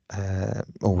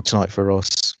 or tonight for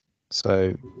us.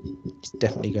 So it's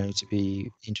definitely going to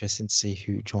be interesting to see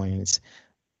who joins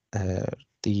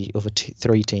the other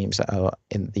 3 teams that are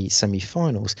in the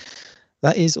semi-finals.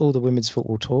 That is all the women's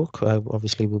football talk.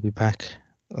 Obviously, we'll be back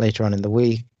later on in the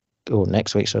week, or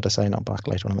next week, should I say, not back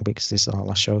later on in the week, because this is our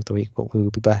last show of the week, but we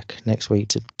will be back next week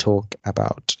to talk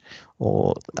about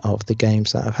all of the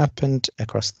games that have happened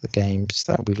across the games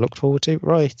that we've looked forward to.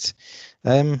 Right.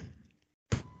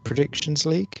 Predictions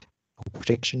league, or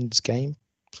predictions game,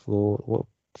 for what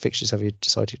fixtures have you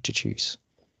decided to choose?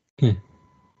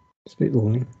 It's a bit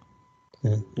boring.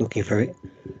 Looking for it.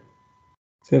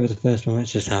 Let's go with the first one.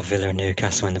 Let's just have Villa and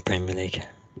Newcastle in the Premier League.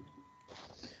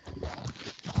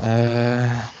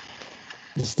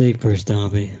 The Steve Bruce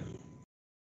derby.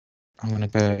 I'm going to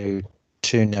go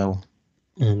 2-0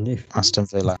 and if Aston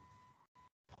Villa.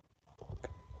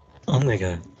 I'm going to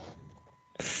go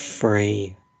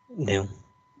 3-0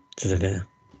 to the Villa.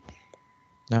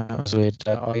 No, that was weird.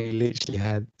 I literally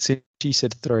had, since you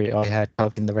said 3, I had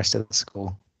in the rest of the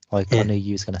score. I knew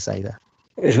you was going to say that.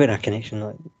 It was with that connection,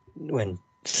 like when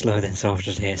slow, then so I was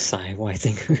just here saying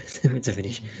waiting to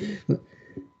finish.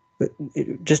 But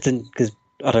just because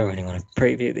I don't really want to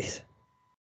preview this.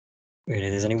 Really,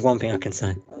 there's only one thing I can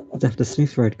say. After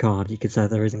Smith's red card, you could say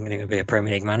there isn't going to be a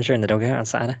Premier League manager in the dugout on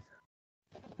Saturday.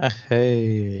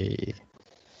 Hey.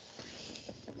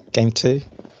 Game 2?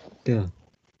 Yeah.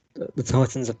 The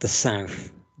Titans of the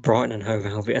South, Brighton and Hove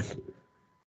Albion,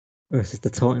 versus the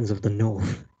Titans of the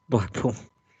North, Blackpool.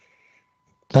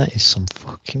 That is some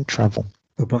fucking travel.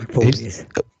 For Blackpool it is.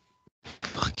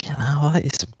 Fucking hell, that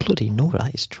is bloody no,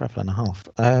 that is travel and a half.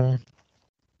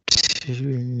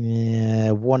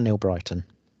 1-0 Brighton.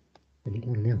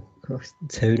 1-0. Cross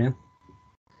 2-0.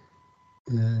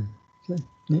 Okay,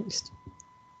 next.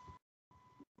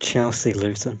 Chelsea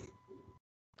Luton.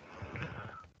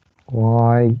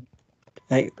 Why?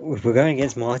 Hey, if we're going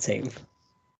against my team.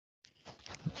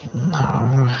 No,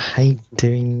 I hate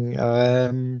doing.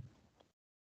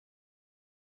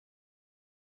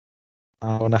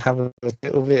 I want to have a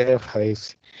little bit of hope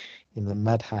in the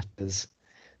Mad Hatters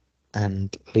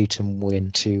and Luton win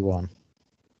 2-1.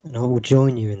 And I will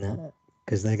join you in that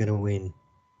because they're going to win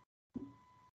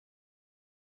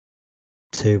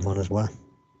 2-1 as well.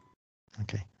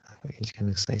 Okay, I thought you were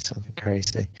going to say something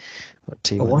crazy. What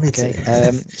 2-1? I wanted okay.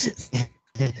 to.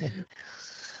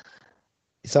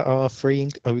 Is that our three?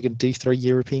 Are we going to do 3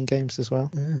 European games as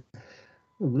well? I'm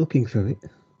looking through it,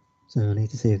 so I need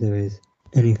to see if there is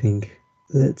anything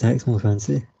that takes my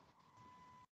fancy.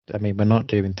 I mean, we're not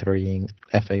doing 3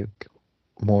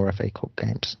 more FA Cup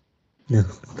games. No,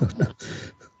 God, no.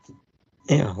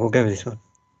 Yeah, we'll go with this one.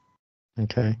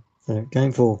 Okay. So,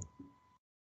 game 4.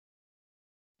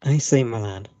 AC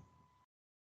Milan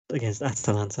against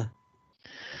Atalanta.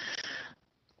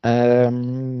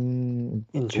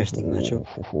 Interesting matchup.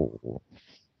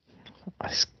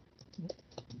 It's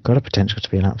got a potential to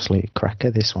be an absolute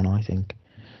cracker, this one, I think.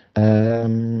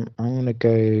 I'm going to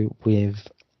go with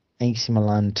AC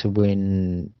Milan to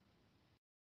win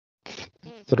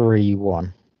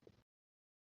 3-1.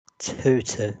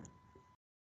 2-2.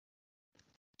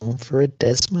 On for a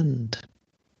Desmond.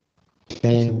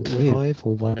 Game 5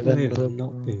 or whatever. We have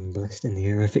not been blessed in the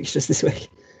Euro fixtures this week.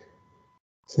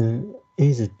 So,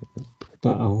 here's a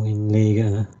battle in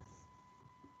Liga.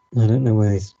 I don't know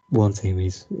where this one team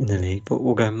is in the league, but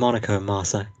we'll go Monaco and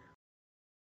Marseille.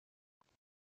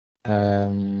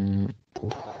 I'm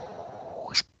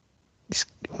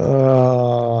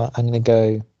going to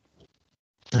go.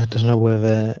 I don't know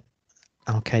whether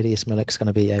Arkadiusz Milik's going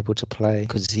to be able to play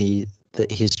because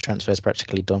his transfer is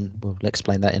practically done. We'll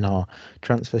explain that in our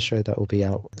transfer show that will be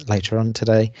out later on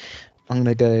today. I'm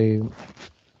going to go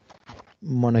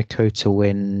Monaco to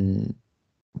win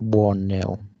 1-0.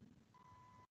 I'm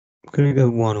going to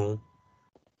go 1-1.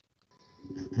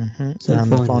 Mm-hmm. So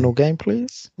and the final game,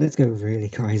 please. Let's go really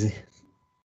crazy.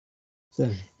 So,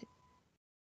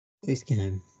 this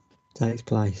game takes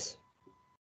place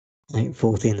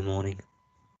 8:40 in the morning.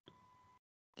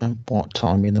 And what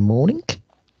time in the morning?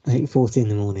 8:40 in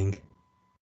the morning.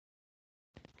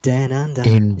 Down under.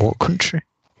 In what country?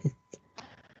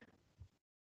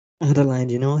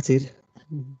 Adelaide United.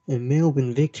 A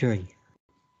Melbourne victory.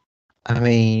 I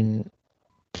mean,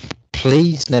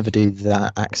 please never do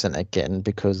that accent again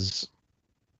because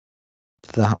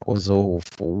that was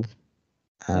awful.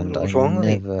 And What's wrong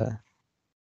with it?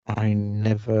 I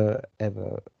never,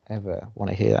 ever want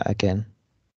to hear that again.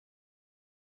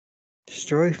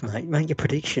 Struth, mate. Make your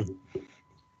prediction.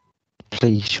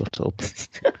 Please shut up.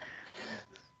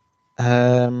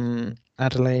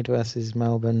 Adelaide versus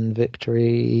Melbourne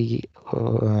victory.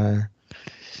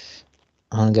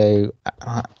 I'll go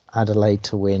Adelaide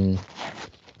to win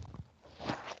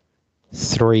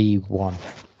 3-1.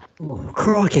 Oh,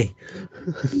 crikey.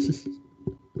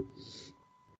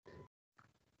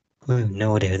 I have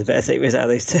no idea who the better team is out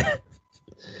of these two.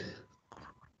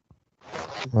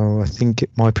 Well, I think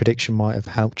my prediction might have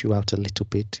helped you out a little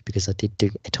bit because I did do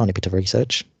a tiny bit of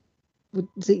research. But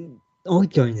see,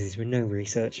 I'd go into this with no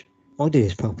research. I'll do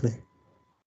this properly.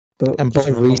 But And by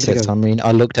research, I mean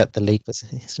I looked at the league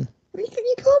position.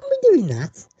 You can't be doing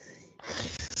that.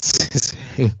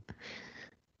 We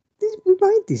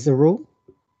made this a rule.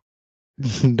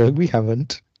 No, we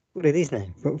haven't. Well, it is now.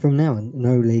 From now on,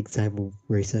 no league table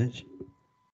research.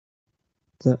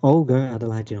 So I'll go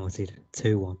Adelaide United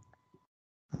 2-1.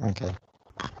 Okay.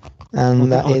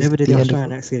 And I'll never do the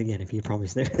Australian of... accent again if you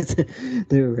promise to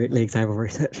do league table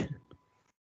research.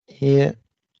 Yeah.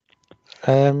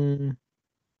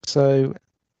 So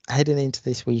heading into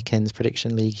this weekend's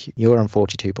prediction league, you're on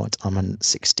 42 points. I'm on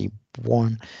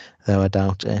 61, though I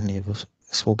doubt any of us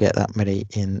will get that many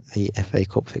in the FA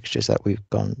Cup fixtures that we've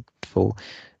gone for.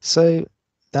 So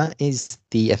that is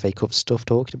the FA Cup stuff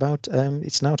talked about.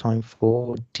 It's now time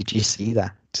for Did You See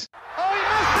That? Oh, you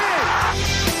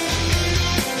missed it!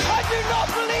 I do not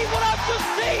believe what I've just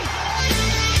seen!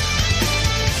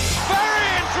 Very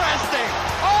interesting!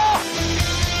 Oh!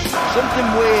 Something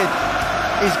weird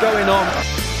is going on.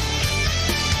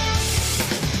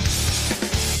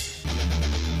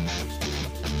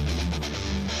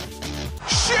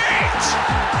 Shit!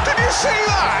 Did you see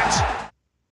that?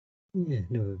 Yeah,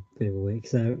 no, a bit of a week.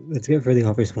 So let's go through the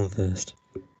obvious one first.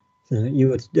 So you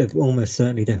would have almost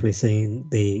certainly definitely seen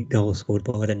the goal scored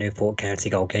by the Newport County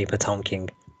goalkeeper, Tom King.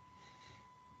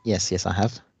 Yes, I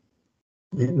have.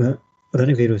 Yeah, but I don't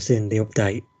know if you'd have seen the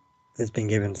update that's been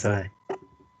given today.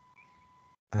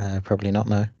 Probably not,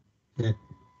 no. Yeah.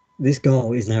 This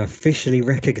goal is now officially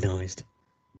recognised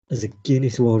as a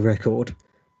Guinness World Record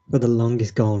for the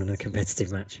longest goal in a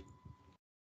competitive match.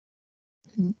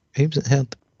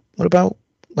 What about,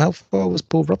 how far was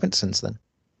Paul Robinson's then?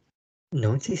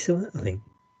 90 something, I think.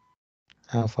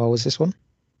 How far was this one?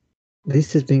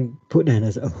 This has been put down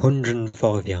as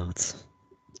 105 yards.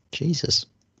 Jesus.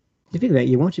 You think about it,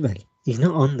 you watch it back, he's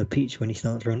not on the pitch when he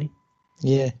starts running.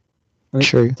 Yeah, I mean,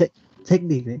 true.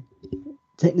 Technically,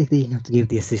 you have to give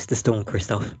the assist to Storm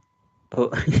Christoph.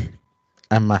 But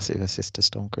A massive assist to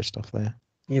Storm Christoph there.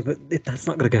 yeah, but that's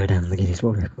not going to go down in the Guinness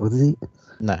World Record, is it?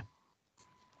 No.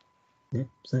 Yeah,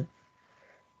 so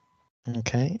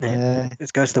Okay.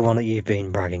 let's go to the one that you've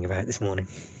been bragging about this morning.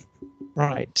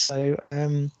 Right. So,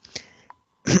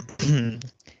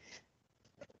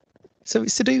 so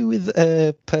it's to do with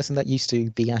a person that used to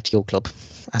be at your club,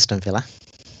 Aston Villa.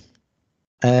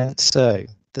 So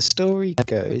the story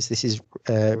goes, this is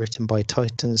written by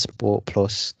Titan Sport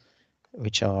Plus,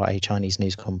 which are a Chinese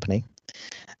news company.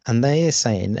 And they are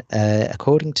saying,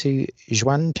 according to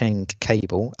Zhuangcheng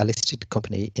Cable, a listed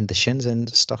company in the Shenzhen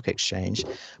Stock Exchange,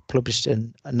 published a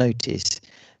notice.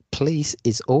 Police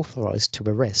is authorised to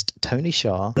arrest Tony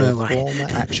Shah, the former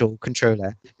actual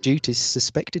controller, due to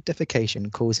suspected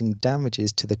defecation causing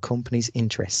damages to the company's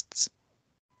interests.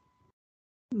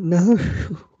 No.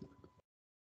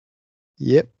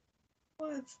 Yep.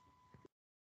 What?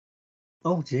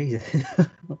 Oh, Jesus.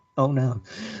 Oh, no.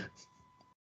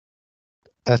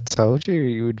 I told you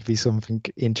it would be something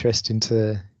interesting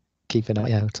to keep an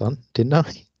eye out on, didn't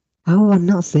I? Oh, I've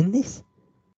not seen this.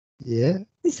 Yeah.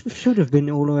 This should have been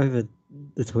all over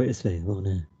the Twitter sphere, or no?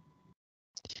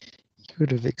 You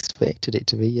would have expected it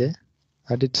to be, yeah.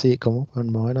 I did see it come up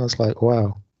on mine. I was like,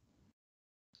 wow.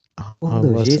 All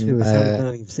those years we were saying at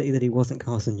Birmingham City that he wasn't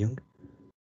Carson Young.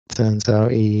 Turns out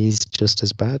he's just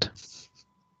as bad.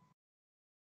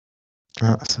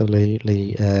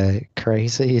 Absolutely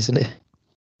crazy, isn't it?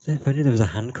 If only there was a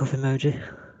handcuff emoji.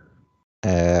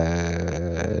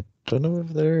 Don't know if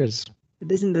there is.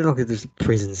 Isn't there like a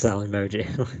prison cell emoji?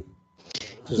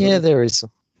 Yeah, there is.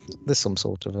 There's some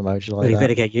sort of emoji like Well, you that.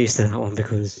 better get used to that one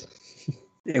because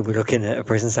we're looking at a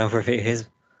prison cell for a few years.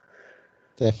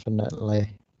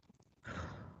 Definitely.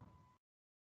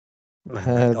 Man,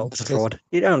 that guy was a fraud.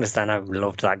 You don't understand how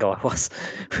loved that guy was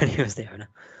when he was the owner.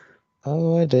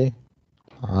 Oh, I do.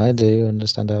 I do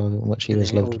understand how much he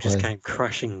was It all loved just by. came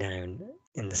crashing down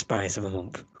in the space of a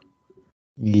month.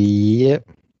 Yep.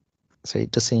 So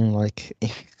it does seem like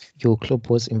if your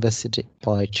club was invested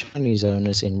by Chinese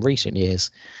owners in recent years,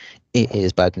 it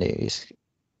is bad news.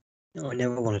 No, I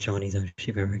never want a Chinese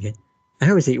ownership ever again.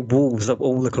 How is it Wolves of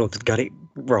all the clubs got it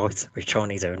right with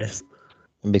Chinese owners?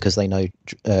 Because they know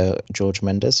George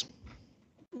Mendes.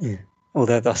 Yeah.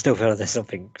 Although I still feel like there's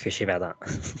something fishy about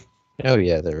that. Oh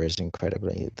yeah, there is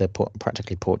incredibly. They're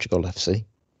practically Portugal FC.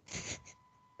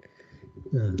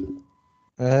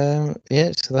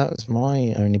 Yeah, so that was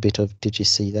my only bit of did you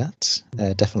see that?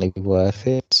 Definitely worth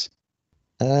it.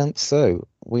 So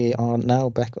we are now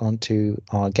back onto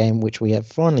our game, which we have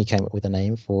finally came up with a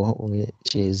name for,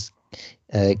 which is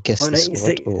Guess the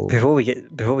Squad. Before we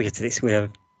get to this, we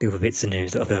have the other bits of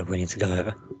news that I feel like we need to go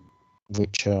over.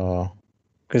 Which are?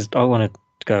 Because I want to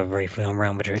go briefly on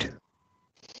Real Madrid.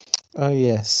 Oh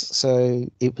yes, so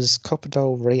it was Copa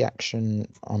del reaction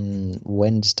on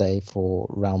Wednesday for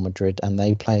Real Madrid, and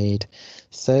they played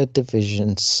third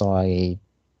division side.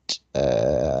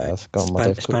 I've forgotten what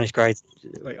they've called. Spanish grades.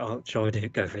 Wait, shall I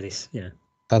go for this? Yeah.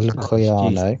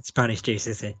 Alcoyano. Spanish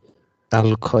GCSE.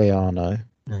 Alcoyano.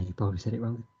 No, you probably said it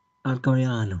wrong.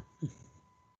 Alcoyano.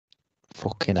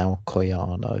 Fucking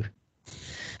Alcoyano.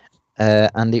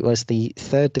 And it was the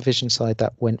third division side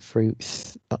that went through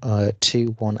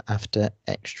 2-1 after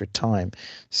extra time.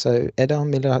 So Eder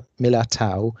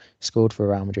Militao scored for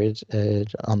Real Madrid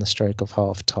on the stroke of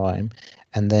half time.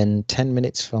 And then 10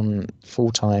 minutes from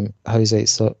full time, Jose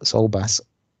Solbas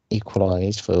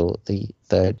equalised for the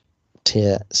third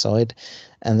tier side.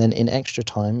 And then in extra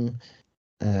time,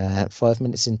 5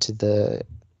 minutes into the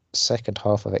second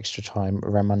half of extra time,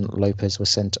 Ramon Lopez was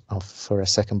sent off for a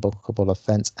second bookable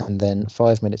offence, and then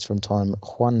 5 minutes from time,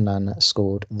 Juan Nan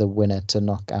scored the winner to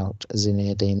knock out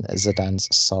Zinedine Zidane's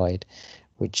side,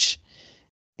 which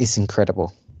is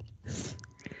incredible.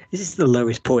 This is the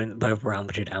lowest point that both Real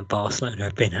Madrid and Barcelona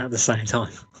have been at the same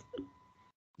time.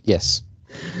 Yes.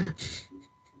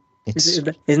 It's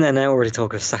Isn't there now already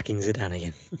talk of sacking Zidane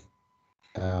again?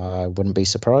 I wouldn't be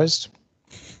surprised.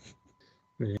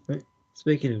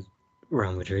 Speaking of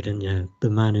Real Madrid and the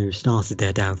man who started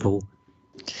their downfall,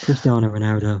 Cristiano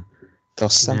Ronaldo.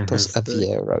 Dos Santos has the-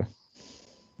 Aveiro.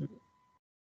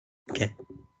 Okay.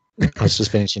 I was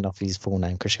just finishing off his full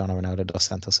name, Cristiano Ronaldo dos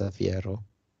Santos Aveiro.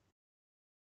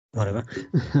 Whatever.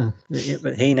 Yeah,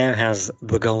 but he now has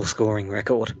the goal scoring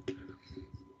record.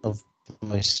 Of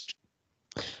most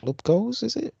club goals,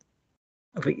 is it?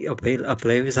 I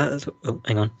believe is that. Oh,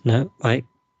 hang on. No, wait.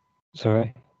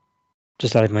 Sorry.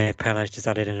 Just added my Palace. Just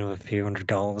added another few hundred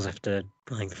goals after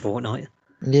playing the fortnight.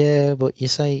 Yeah, but you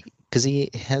say because he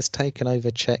has taken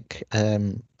over Czech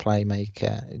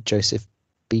playmaker Joseph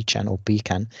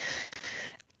Becan,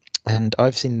 and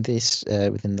I've seen this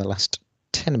within the last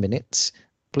 10 minutes.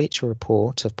 Bleacher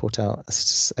Report have put out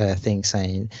a thing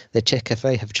saying the Czech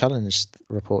FA have challenged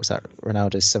reports that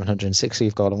Ronaldo's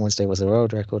 760th goal on Wednesday was a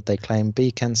world record. They claim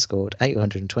Becan scored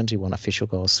 821 official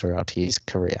goals throughout his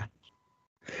career.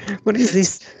 What is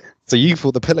this? So you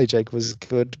thought the Pele joke was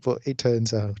good, but it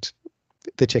turns out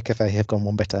the Czech FA have gone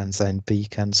one better and saying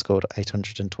Becan scored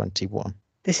 821.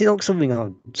 This is like something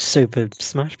on Super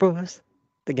Smash Bros.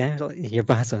 The game's like your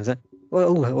battles.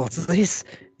 Well, what's this?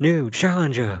 New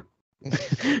challenger.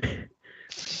 It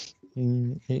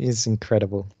is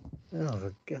incredible. Oh,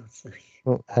 for God's sake.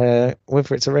 Well,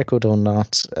 whether it's a record or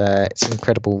not, it's an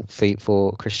incredible feat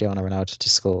for Cristiano Ronaldo to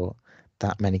score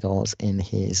that many goals in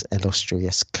his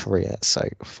illustrious career so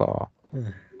far.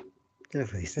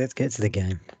 Let's get to the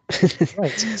game.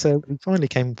 Right, so we finally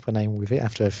came up with a name with it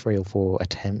after 3 or 4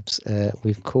 attempts.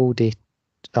 We've called it.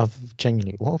 I'll go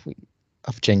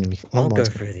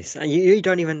through this. You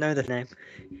don't even know the name.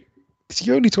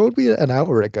 You only told me an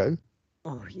hour ago.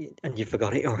 Oh, and you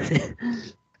forgot it already.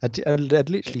 I'd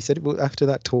literally said it after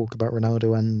that talk about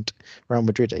Ronaldo and Real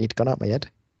Madrid. It'd gone out my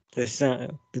head. This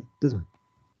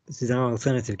is our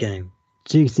alternative game,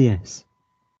 GCS,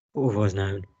 otherwise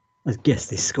known as Guess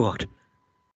This Squad.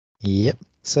 Yep.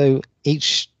 So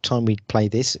each time we play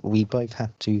this, we both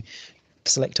have to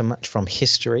select a match from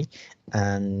history,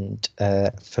 and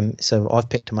so I've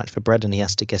picked a match for Brad, and he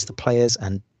has to guess the players,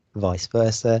 and vice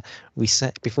versa.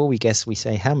 Before we guess, we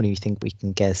say how many we think we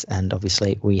can guess, and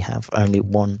obviously we have only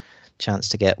one chance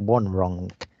to get one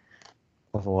wrong.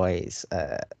 Otherwise,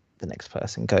 the next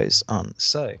person goes on.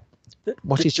 So,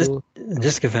 what is your...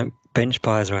 Just to confirm, bench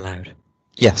players are allowed.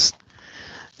 Yes.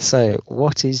 So,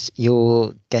 what is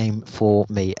your game for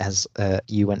me, as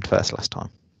you went first last time?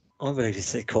 I believe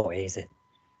it's quite easy.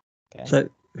 Okay. So,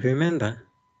 remember,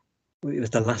 it was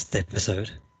the last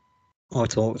episode. I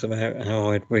talked about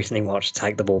how I'd recently watched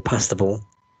Take the Ball, Pass the Ball,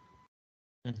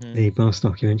 the Boss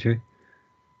documentary.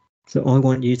 So I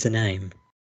want you to name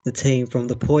the team from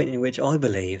the point in which I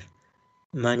believe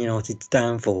Man United's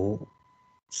downfall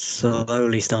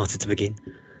slowly started to begin.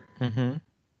 Mm-hmm.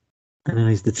 And that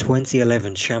is the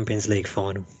 2011 Champions League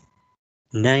final.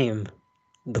 Name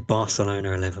the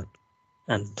Barcelona 11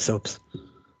 and subs.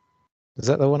 Is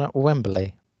that the one at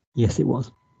Wembley? Yes, it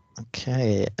was.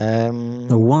 Okay.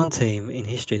 The one team in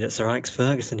history that Sir Alex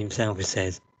Ferguson himself has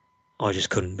said, I just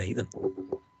couldn't beat them.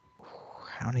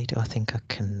 How many do I think I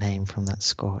can name from that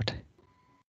squad?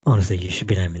 Honestly, you should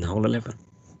be naming the whole 11.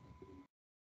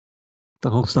 The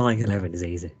whole starting 11 is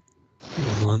easy.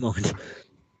 In my mind.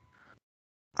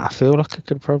 I feel like I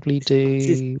could probably do...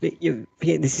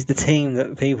 This is the team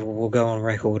that people will go on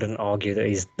record and argue that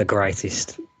is the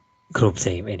greatest club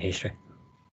team in history.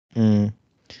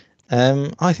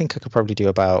 I think I could probably do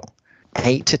about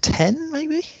 8 to 10,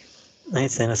 maybe?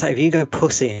 8 to 10. I say, if you go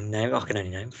pussy in now, I can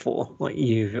only name 4. Like,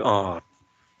 you are...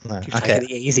 No, You've okay. taken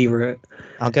the easy route.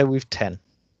 I'll go with 10.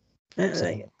 So, I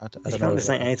if don't you know want to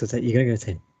say 8 or 10, you're going to go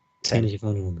 10. 10 is your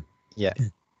final number. Yeah.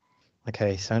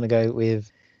 Okay, so I'm going to go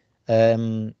with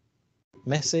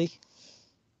Messi.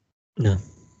 No.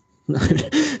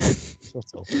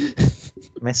 Shut up.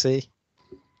 Messi.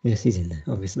 Yes, he's in there,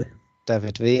 obviously.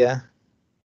 David Villa.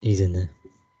 He's in there.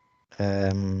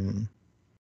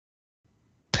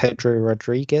 Pedro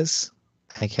Rodriguez,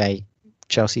 aka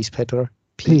Chelsea's Pedro.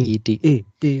 P-E-D.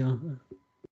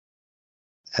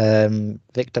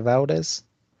 Victor Valdez.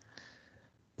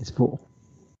 It's 4.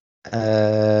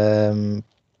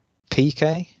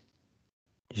 PK.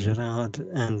 Gerard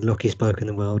and luckiest bloke in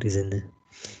the world is in there.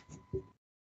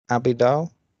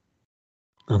 Abidal.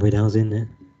 Abidal's in there.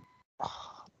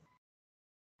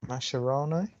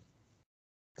 Mascherano.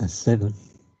 That's 7.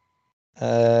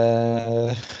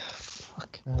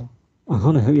 Fuck no. I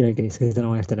can't know who you don't get because then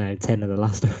I have to know 10 of the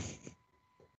last one.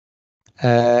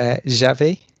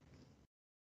 Xavi.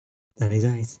 That is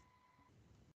 8.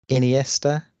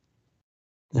 Iniesta.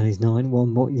 And he's 9. One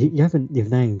more.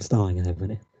 You've named starting 11, haven't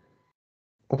you?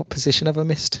 What position have I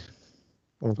missed?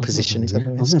 Or positions have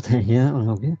I I'm missed? not telling you that, I'll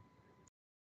help you.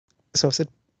 So I said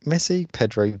Messi,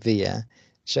 Pedro, Villa,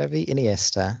 Xavi,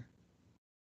 Iniesta,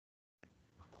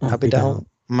 Abidal,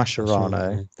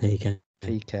 Mascherano, PK.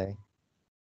 PK.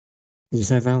 Did you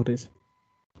say Valdez?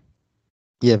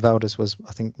 Yeah, Valdez was,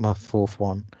 I think, my fourth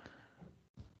one.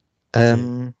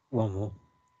 One more.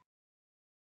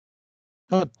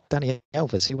 Oh, Danny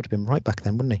Alves. He would have been right back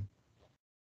then, wouldn't he?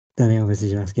 Danny Alves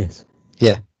is your last guess.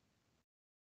 Yeah.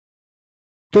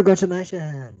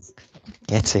 Congratulations!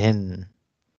 Get in.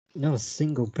 Not a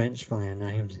single bench player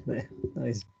named there. That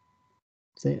is.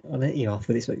 See, I'll let you off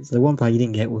for this week. So the one player you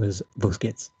didn't get was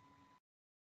Busquets.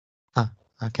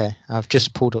 Okay. I've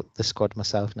just pulled up the squad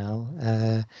myself now.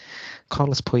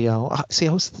 Carlos Puyol. See,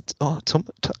 I was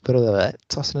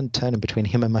tossing and turning between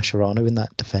him and Mascherano in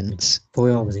that defence.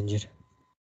 Puyol was injured,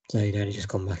 so he'd only just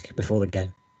come back before the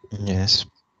game. Yes.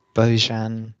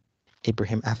 Bojan,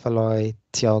 Ibrahim Afellay,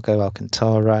 Thiago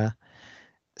Alcantara,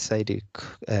 Seydou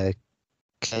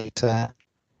Keita,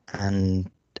 and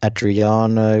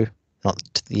Adriano.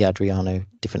 Not the Adriano,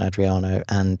 different Adriano.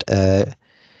 And,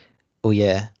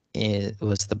 it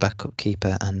was the backup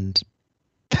keeper and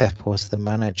Pep was the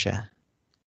manager.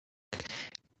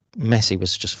 Messi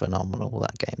was just phenomenal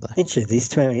that game, though. Actually, this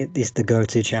is the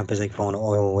go-to Champions League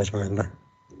final I always remember.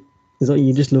 It's like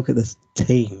you just look at this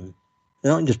team,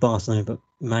 not just Barcelona, but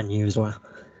Man U as well.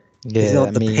 It's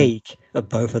like the peak of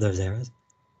both of those eras.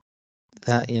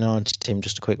 That United team,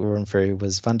 just a quick run through,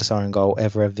 was Van der Sar in goal,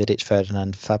 Evra, Vidic,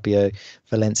 Ferdinand, Fabio,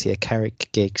 Valencia, Carrick,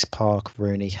 Giggs, Park,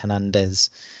 Rooney, Hernandez.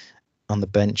 On the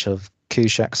bench of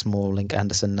Kuszak, Smalling,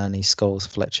 Anderson, Nani, Scholes,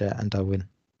 Fletcher, and Darwin.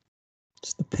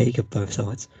 Just the peak of both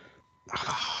sides.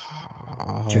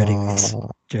 Dreading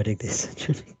this.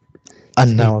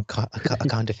 And now I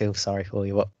kind of feel sorry for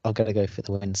you. I've got to go for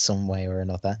the win some way or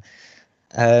another.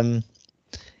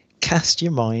 Cast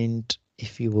your mind,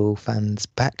 if you will, fans,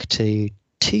 back to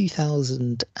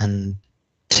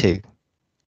 2002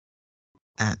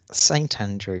 at St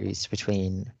Andrews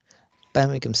between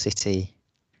Birmingham City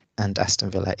and Aston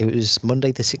Villa. It was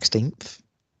Monday the 16th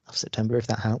of September, if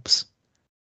that helps.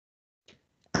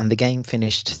 And the game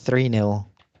finished 3-0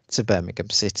 to Birmingham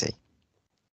City.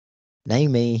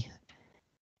 Name me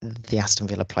the Aston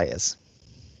Villa players.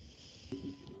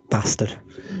 Bastard.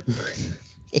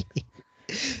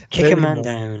 Kick a man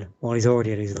down while he's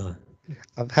already at his low.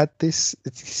 I've had this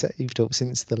saved up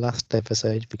since the last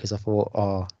episode because I thought,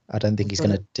 I don't think he's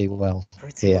going to do well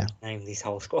here. Name this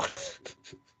whole squad.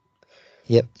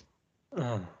 Yep.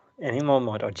 And in my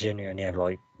mind, I genuinely have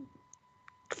like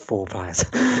 4 players.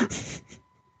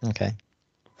 Okay.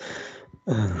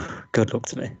 Good luck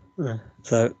to me.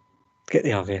 So, get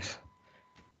the obvious.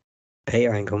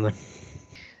 Peter Engelman.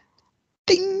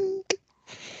 Ding!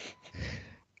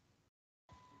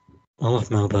 Olaf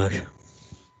Melberg.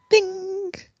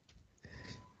 Ding!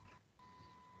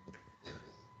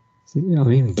 See,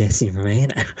 I'm even guessing from here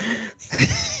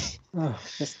now.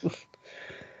 Just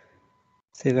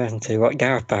 2002. What?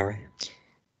 Gareth Barry.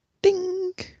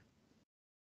 Ding!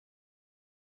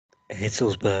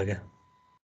 Hitzelsberger.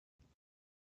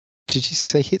 Did you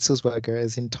say Hitzelsberger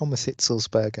as in Thomas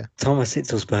Hitzelsberger? Thomas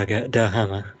Hitzelsberger, Der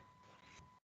Hammer.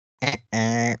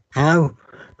 How?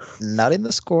 Not in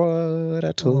the squad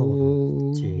at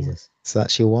all. Jesus. So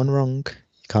that's your one wrong.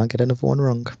 You can't get another one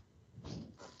wrong.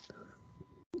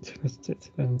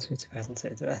 2002.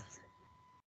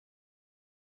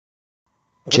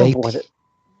 JP.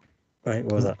 Right,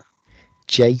 what was that?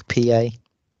 JPA.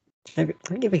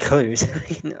 Don't give me clues.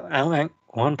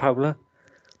 Juan Pablo.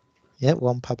 Yeah,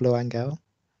 Juan Pablo Angel.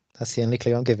 That's the only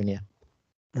clue I'm giving you.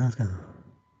 Okay.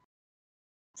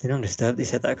 See, I'm disturbed you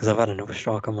said that because I've had another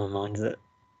strike on my mind that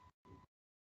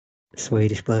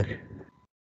Swedish bloke.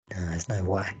 No, there's no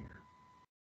way.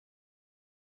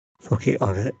 Fuck it,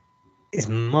 is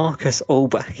Marcus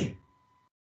Allback.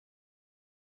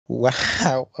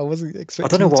 Wow, I wasn't expecting I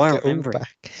don't know you why to I get remember all it.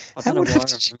 back. I How don't on know why earth I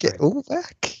did you remember get all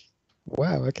back?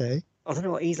 Wow, okay. I don't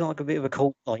know what he's like, a bit of a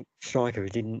cult like striker who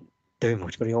didn't do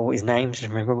much, but his name's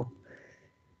just memorable.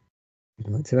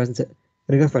 2002. I'm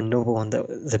gonna go for another one that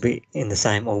was a bit in the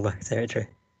same Allback territory.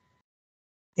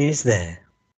 Is there?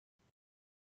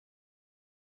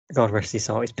 God rest his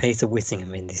soul. Is Peter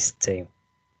Whittingham in this team?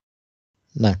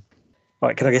 No.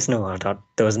 Right, can I guess no?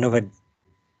 There was another.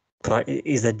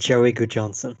 Is there Joey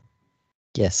Goodjohnson?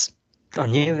 Yes. I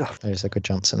knew. There's a good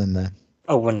Johnson in there.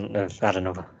 I wouldn't have had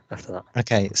another after that.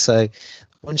 Okay, so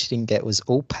one she didn't get was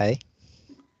All Pay.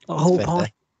 Oh,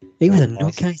 he was a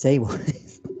nutcase, he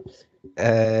was.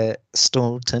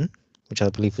 Staunton which I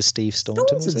believe was Steve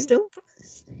Staunton, was it? Still?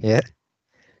 Yeah.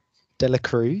 De La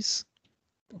Cruz,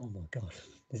 Oh my god.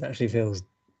 This actually feels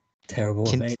terrible,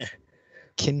 Kin- mate.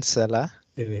 Kinsella,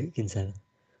 Kinsella.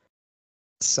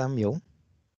 Samuel,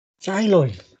 J-Lo.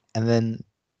 and then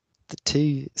the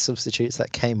two substitutes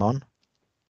that came on.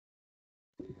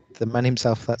 The man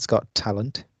himself that's got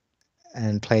talent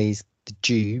and plays the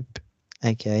Jube,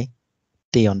 aka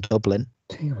Dion Dublin.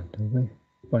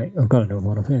 Wait, I've got another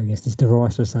one. I think I guess it's the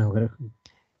Rice or Sal.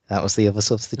 That was the other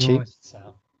substitute.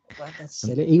 That's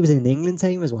silly. He was in the England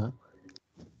team as well.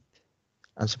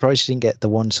 I'm surprised you didn't get the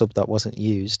one sub that wasn't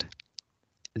used.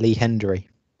 Lee Hendry.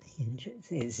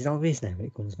 It's obvious now when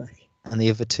it comes back. And the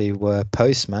other two were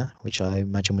Postma, which I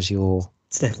imagine was your...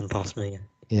 Stefan Postma,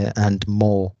 Yeah, and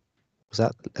Moore. Was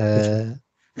that...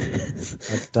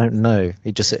 I don't know.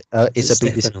 It just it's a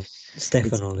BBC.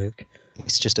 Stefan or Luke.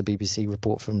 It's just a BBC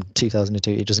report from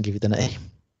 2002. It doesn't give you the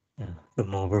name. Yeah, the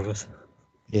Moore brothers.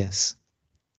 Yes.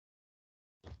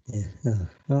 Yeah.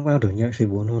 Oh, well done. You actually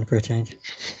won one for a change.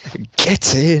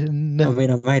 Get in. I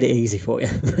mean, I made it easy for you.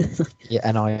 Yeah,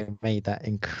 and I made that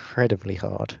incredibly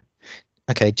hard.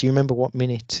 Okay, do you remember what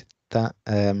minute that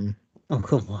oh,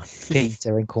 come on.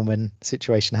 Peter Enkelman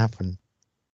situation happened?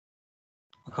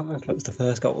 I can't remember if it was the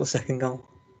first goal or the second goal.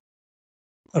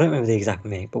 I don't remember the exact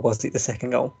minute, but was it the second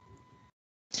goal?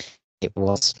 It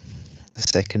was the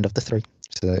second of the three.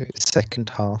 So second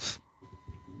half.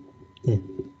 Yeah.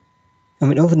 I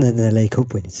mean, other than the League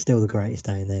Cup win, it's still the greatest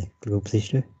day in their club's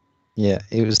history. Yeah,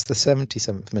 it was the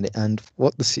 77th minute, and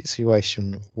what the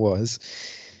situation was...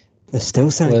 They're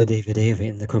still selling the DVD of it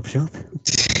in the club shop.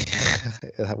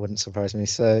 That wouldn't surprise me.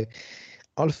 So,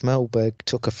 Olaf Melberg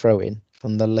took a throw-in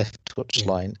from the left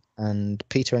touchline, and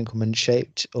Peter Enkelman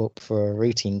shaped up for a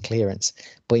routine clearance,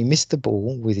 but he missed the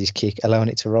ball with his kick, allowing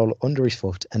it to roll under his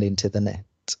foot and into the net.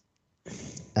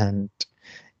 And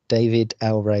David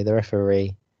Elray, the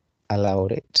referee,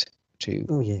 allowed it to...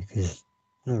 Oh, yeah, because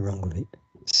no wrong with it.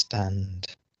 Stand.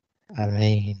 I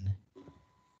mean,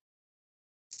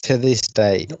 to this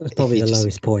day... That was probably the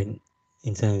lowest point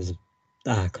in terms of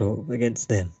our club against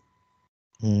them.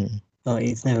 Like,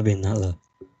 it's never been that low.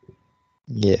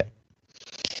 Yeah.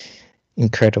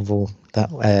 Incredible,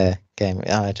 that game.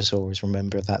 I just always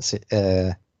remember that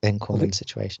Enkelman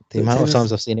situation. The amount of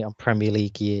times I've seen it on Premier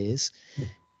League years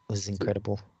was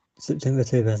incredible. September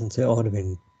 2002, I would have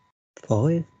been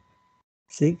 5,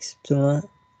 6, something like that.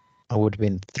 I would have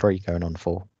been 3 going on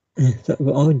 4. So, I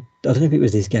don't know if it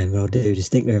was this game, but I do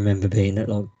distinctly remember being at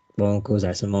like my uncle's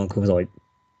house, and my uncle was like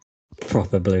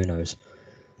proper blue nose.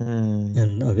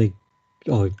 And I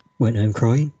went home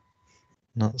crying.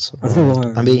 Not so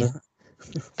I mean,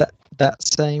 that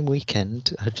same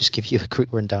weekend, I'll just give you a quick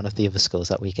rundown of the other scores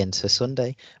that weekend. So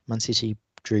Sunday, Man City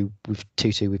drew with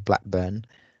 2-2 with Blackburn.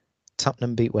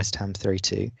 Tottenham beat West Ham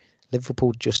 3-2.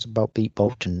 Liverpool just about beat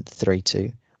Bolton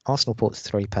 3-2. Arsenal put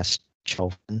 3 past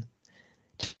Charlton.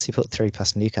 Chelsea put 3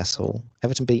 past Newcastle.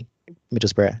 Everton beat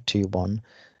Middlesbrough 2-1.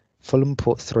 Fulham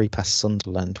put 3 past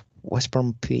Sunderland. West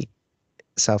Brom beat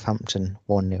Southampton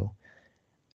 1-0.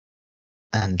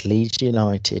 And Leeds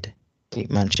United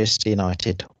beat Manchester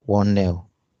United 1-0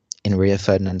 in Rio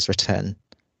Ferdinand's return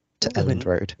to Elland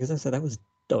Road. Because I said that was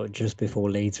just before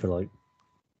Leeds were like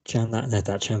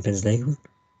that Champions League one.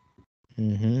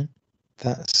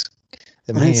 That's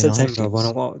the Man United. September. I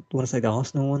want to say the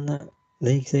Arsenal won that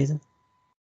league season.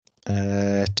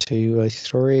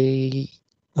 2-3.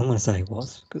 I'm going to say it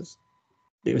was because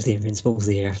it was the Invincibles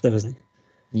the year after, wasn't it?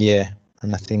 Yeah,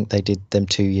 and I think they did them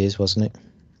 2 years, wasn't it?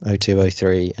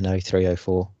 02-03 and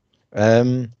 03-04.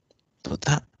 But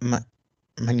that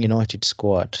Man United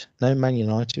squad, no Man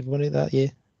United won it that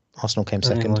year. Arsenal came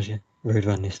second. Ruud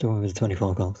van Nistelrooy was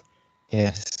 25 goals.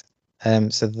 Yes.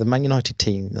 So the Man United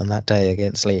team on that day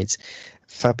against Leeds,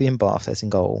 Fabian Barthez in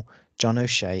goal, John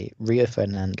O'Shea, Rio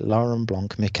Ferdinand, Laurent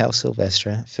Blanc, Mikel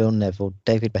Silvestre, Phil Neville,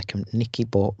 David Beckham, Nicky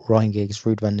Butt, Ryan Giggs,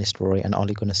 Ruud van Nistelrooy and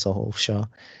Ole Gunnar Solskjaer.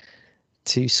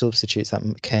 2 substitutes that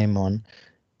came on.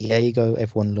 Diego,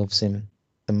 everyone loves him,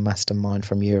 the mastermind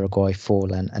from Uruguay,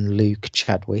 Forlan, and Luke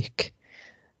Chadwick.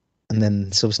 And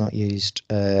then subs not used,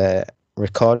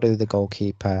 Ricardo, the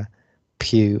goalkeeper,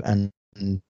 Pugh, and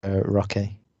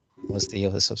Roque was the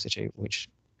other substitute, which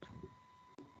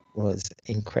was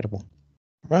incredible.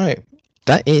 Right,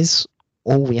 that is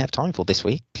all we have time for this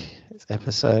week's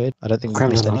episode. I don't think we've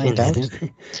missed anything else.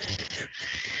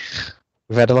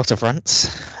 We've had a lot of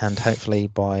rants, and hopefully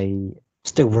by...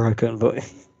 Still broken, but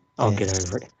I'll get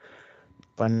over it.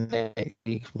 By next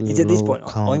week, we at this point,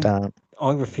 calm down.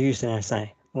 I refuse to now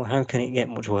say, well, how can it get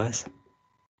much worse?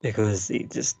 Because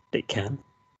it can.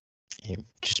 It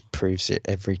just proves it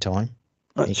every time.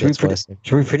 He Should we, gets worse.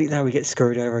 should we predict that we get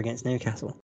screwed over against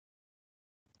Newcastle?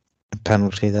 A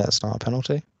penalty that's not a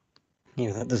penalty.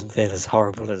 Yeah, that doesn't feel as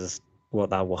horrible as what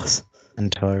that was.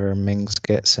 And Tyra Mings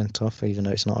gets sent off, even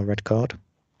though it's not a red card.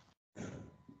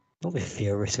 I'll be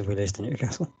furious if we lose to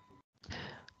Newcastle.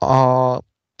 Our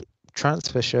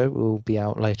transfer show will be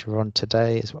out later on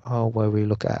today as well, where we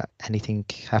look at anything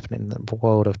happening in the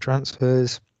world of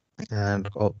transfers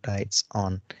and updates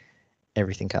on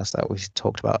everything else that we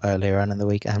talked about earlier on in the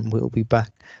week. And we'll be back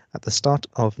at the start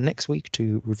of next week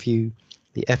to review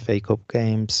the FA Cup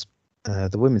games,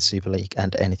 the Women's Super League,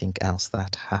 and anything else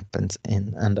that happens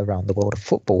in and around the world of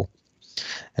football.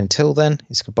 Until then,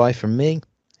 it's goodbye from me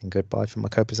and goodbye from my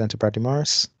co-presenter Bradley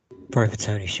Morris. Pray for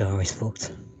Tony Shaw is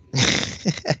fucked.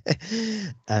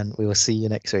 And we will see you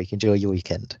next week. Enjoy your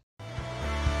weekend.